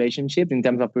terms of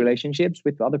relationships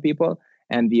with other people,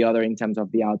 and the other in terms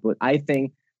of the output. I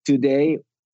think today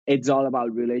it's all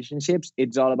about relationships.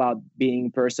 It's all about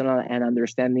being personal and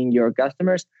understanding your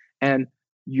customers, and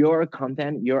your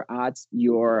content, your ads,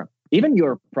 your even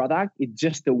your product, it's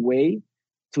just a way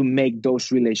to make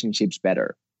those relationships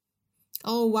better.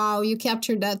 Oh, wow. You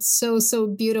captured that so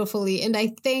beautifully. And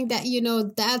I think that,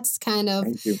 that's kind of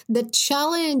the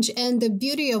challenge and the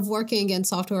beauty of working in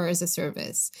software as a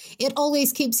service. It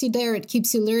always keeps you there. It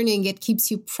keeps you learning. It keeps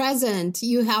you present.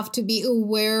 You have to be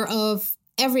aware of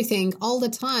everything all the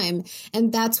time.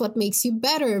 And that's what makes you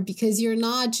better, because you're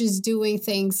not just doing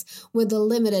things with a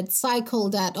limited cycle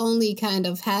that only kind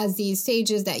of has these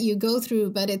stages that you go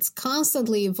through, but it's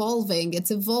constantly evolving.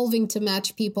 It's evolving to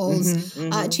match people's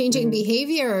changing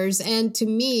behaviors. And to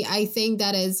me, I think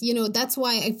that is, that's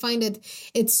why I find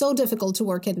it's so difficult to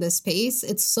work in this space.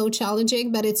 It's so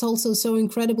challenging, but it's also so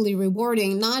incredibly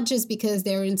rewarding, not just because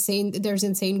there's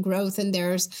insane growth and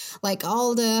there's like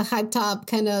all the hyped up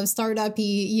kind of startup-y,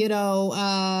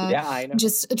 I know.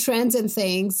 just trends and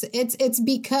things. It's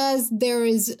because there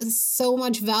is so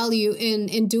much value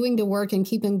in doing the work and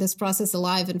keeping this process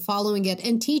alive and following it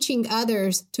and teaching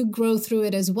others to grow through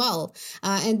it as well.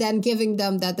 And then giving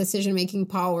them that decision-making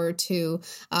power to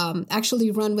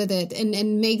actually run with it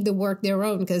and make the work their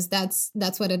own, because that's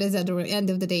what it is at the end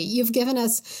of the day. You've given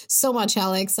us so much,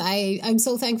 Alex. I'm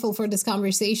so thankful for this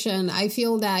conversation. I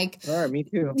feel like me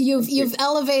too. You've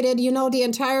elevated, the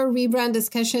entire rebrand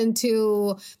discussion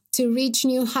to reach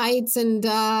new heights, and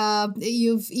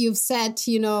you've set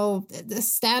the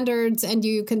standards, and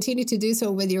you continue to do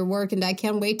so with your work, and I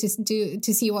can't wait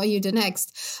to see what you do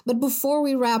next. But before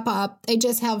we wrap up, I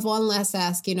just have one last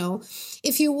ask.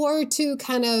 If you were to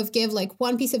kind of give like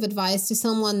one piece of advice to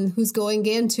someone who's going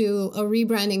into a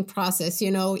rebranding process,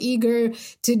 eager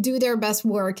to do their best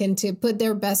work and to put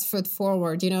their best foot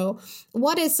forward,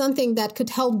 what is something that could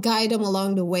help guide them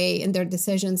along the way in their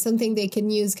decisions, something they can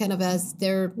use kind of as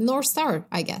their North Star,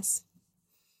 I guess?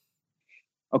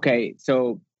 Okay,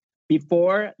 so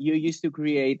before, you used to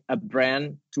create a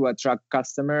brand to attract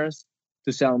customers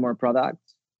to sell more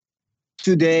products.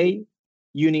 Today,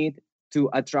 you need to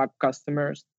attract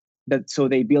customers so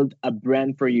they build a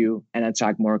brand for you and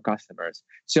attract more customers.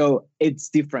 So it's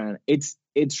different.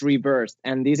 It's reversed.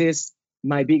 And this is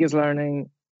my biggest learning.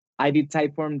 I did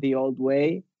Typeform the old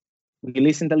way. We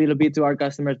listened a little bit to our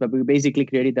customers, but we basically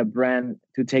created a brand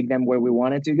to take them where we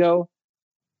wanted to go.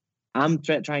 I'm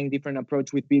trying a different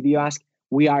approach with Video Ask.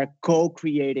 We are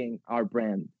co-creating our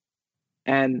brand.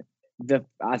 And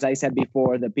as I said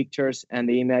before, the pictures and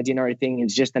the imaginary thing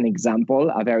is just an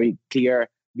example, a very clear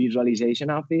visualization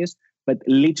of this. But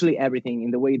literally everything,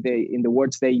 in the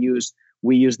words they use,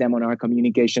 we use them on our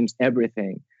communications,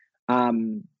 everything.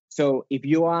 So if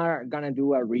you are going to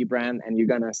do a rebrand and you're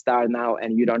going to start now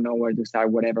and you don't know where to start,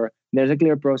 whatever, there's a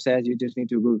clear process. You just need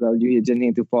to Google, you just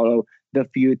need to follow the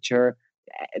future.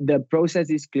 The process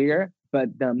is clear,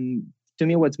 but to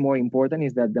me, what's more important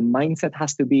is that the mindset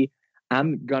has to be,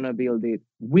 I'm going to build it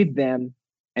with them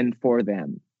and for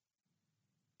them.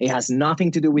 It has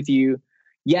nothing to do with you.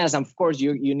 Yes, of course,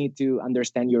 you need to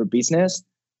understand your business,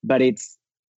 but it's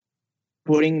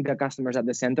putting the customers at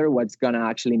the center, what's going to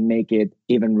actually make it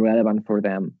even relevant for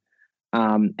them,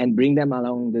 and bring them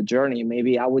along the journey.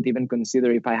 Maybe I would even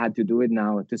consider, if I had to do it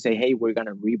now, to say, hey, we're going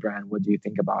to rebrand. What do you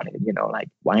think about it?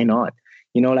 Why not?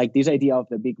 Like this idea of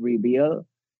the big reveal,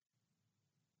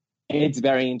 it's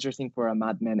very interesting for a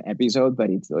Mad Men episode,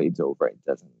 but it's over.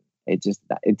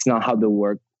 It's not how the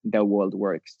world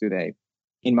works today,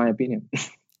 in my opinion.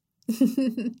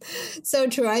 So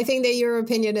true. I think that your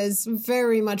opinion is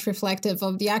very much reflective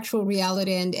of the actual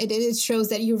reality, and it shows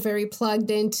that you're very plugged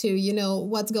into,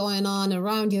 what's going on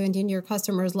around you and in your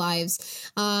customers'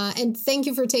 lives. And thank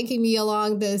you for taking me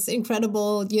along this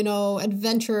incredible,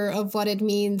 adventure of what it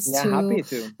means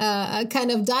to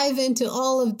kind of dive into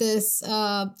all of this,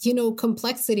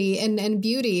 complexity and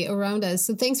beauty around us.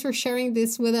 So thanks for sharing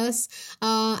this with us.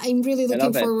 I'm really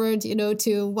looking forward,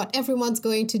 to what everyone's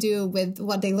going to do with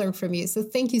what they learn from you. So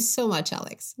thank you so much,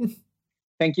 Alex.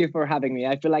 Thank you for having me.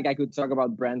 I feel like I could talk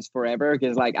about brands forever,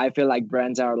 because I feel like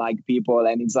brands are like people,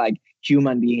 and it's like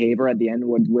human behavior at the end,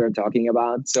 what we're talking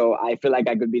about. So I feel like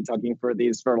I could be talking for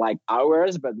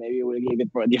hours, but maybe we'll leave it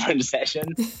for a different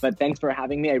session. But thanks for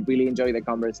having me. I really enjoyed the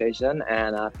conversation,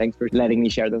 and thanks for letting me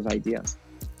share those ideas.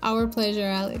 Our pleasure,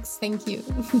 Alex. Thank you.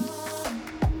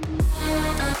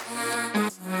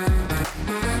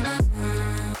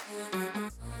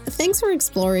 Thanks for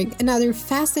exploring another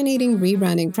fascinating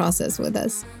rebranding process with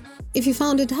us. If you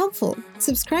found it helpful,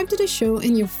 subscribe to the show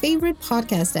in your favorite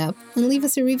podcast app and leave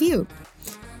us a review.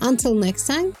 Until next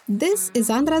time, this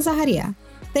is Andra Zaharia.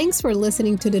 Thanks for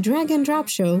listening to the Drag and Drop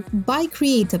Show by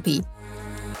Creatopy.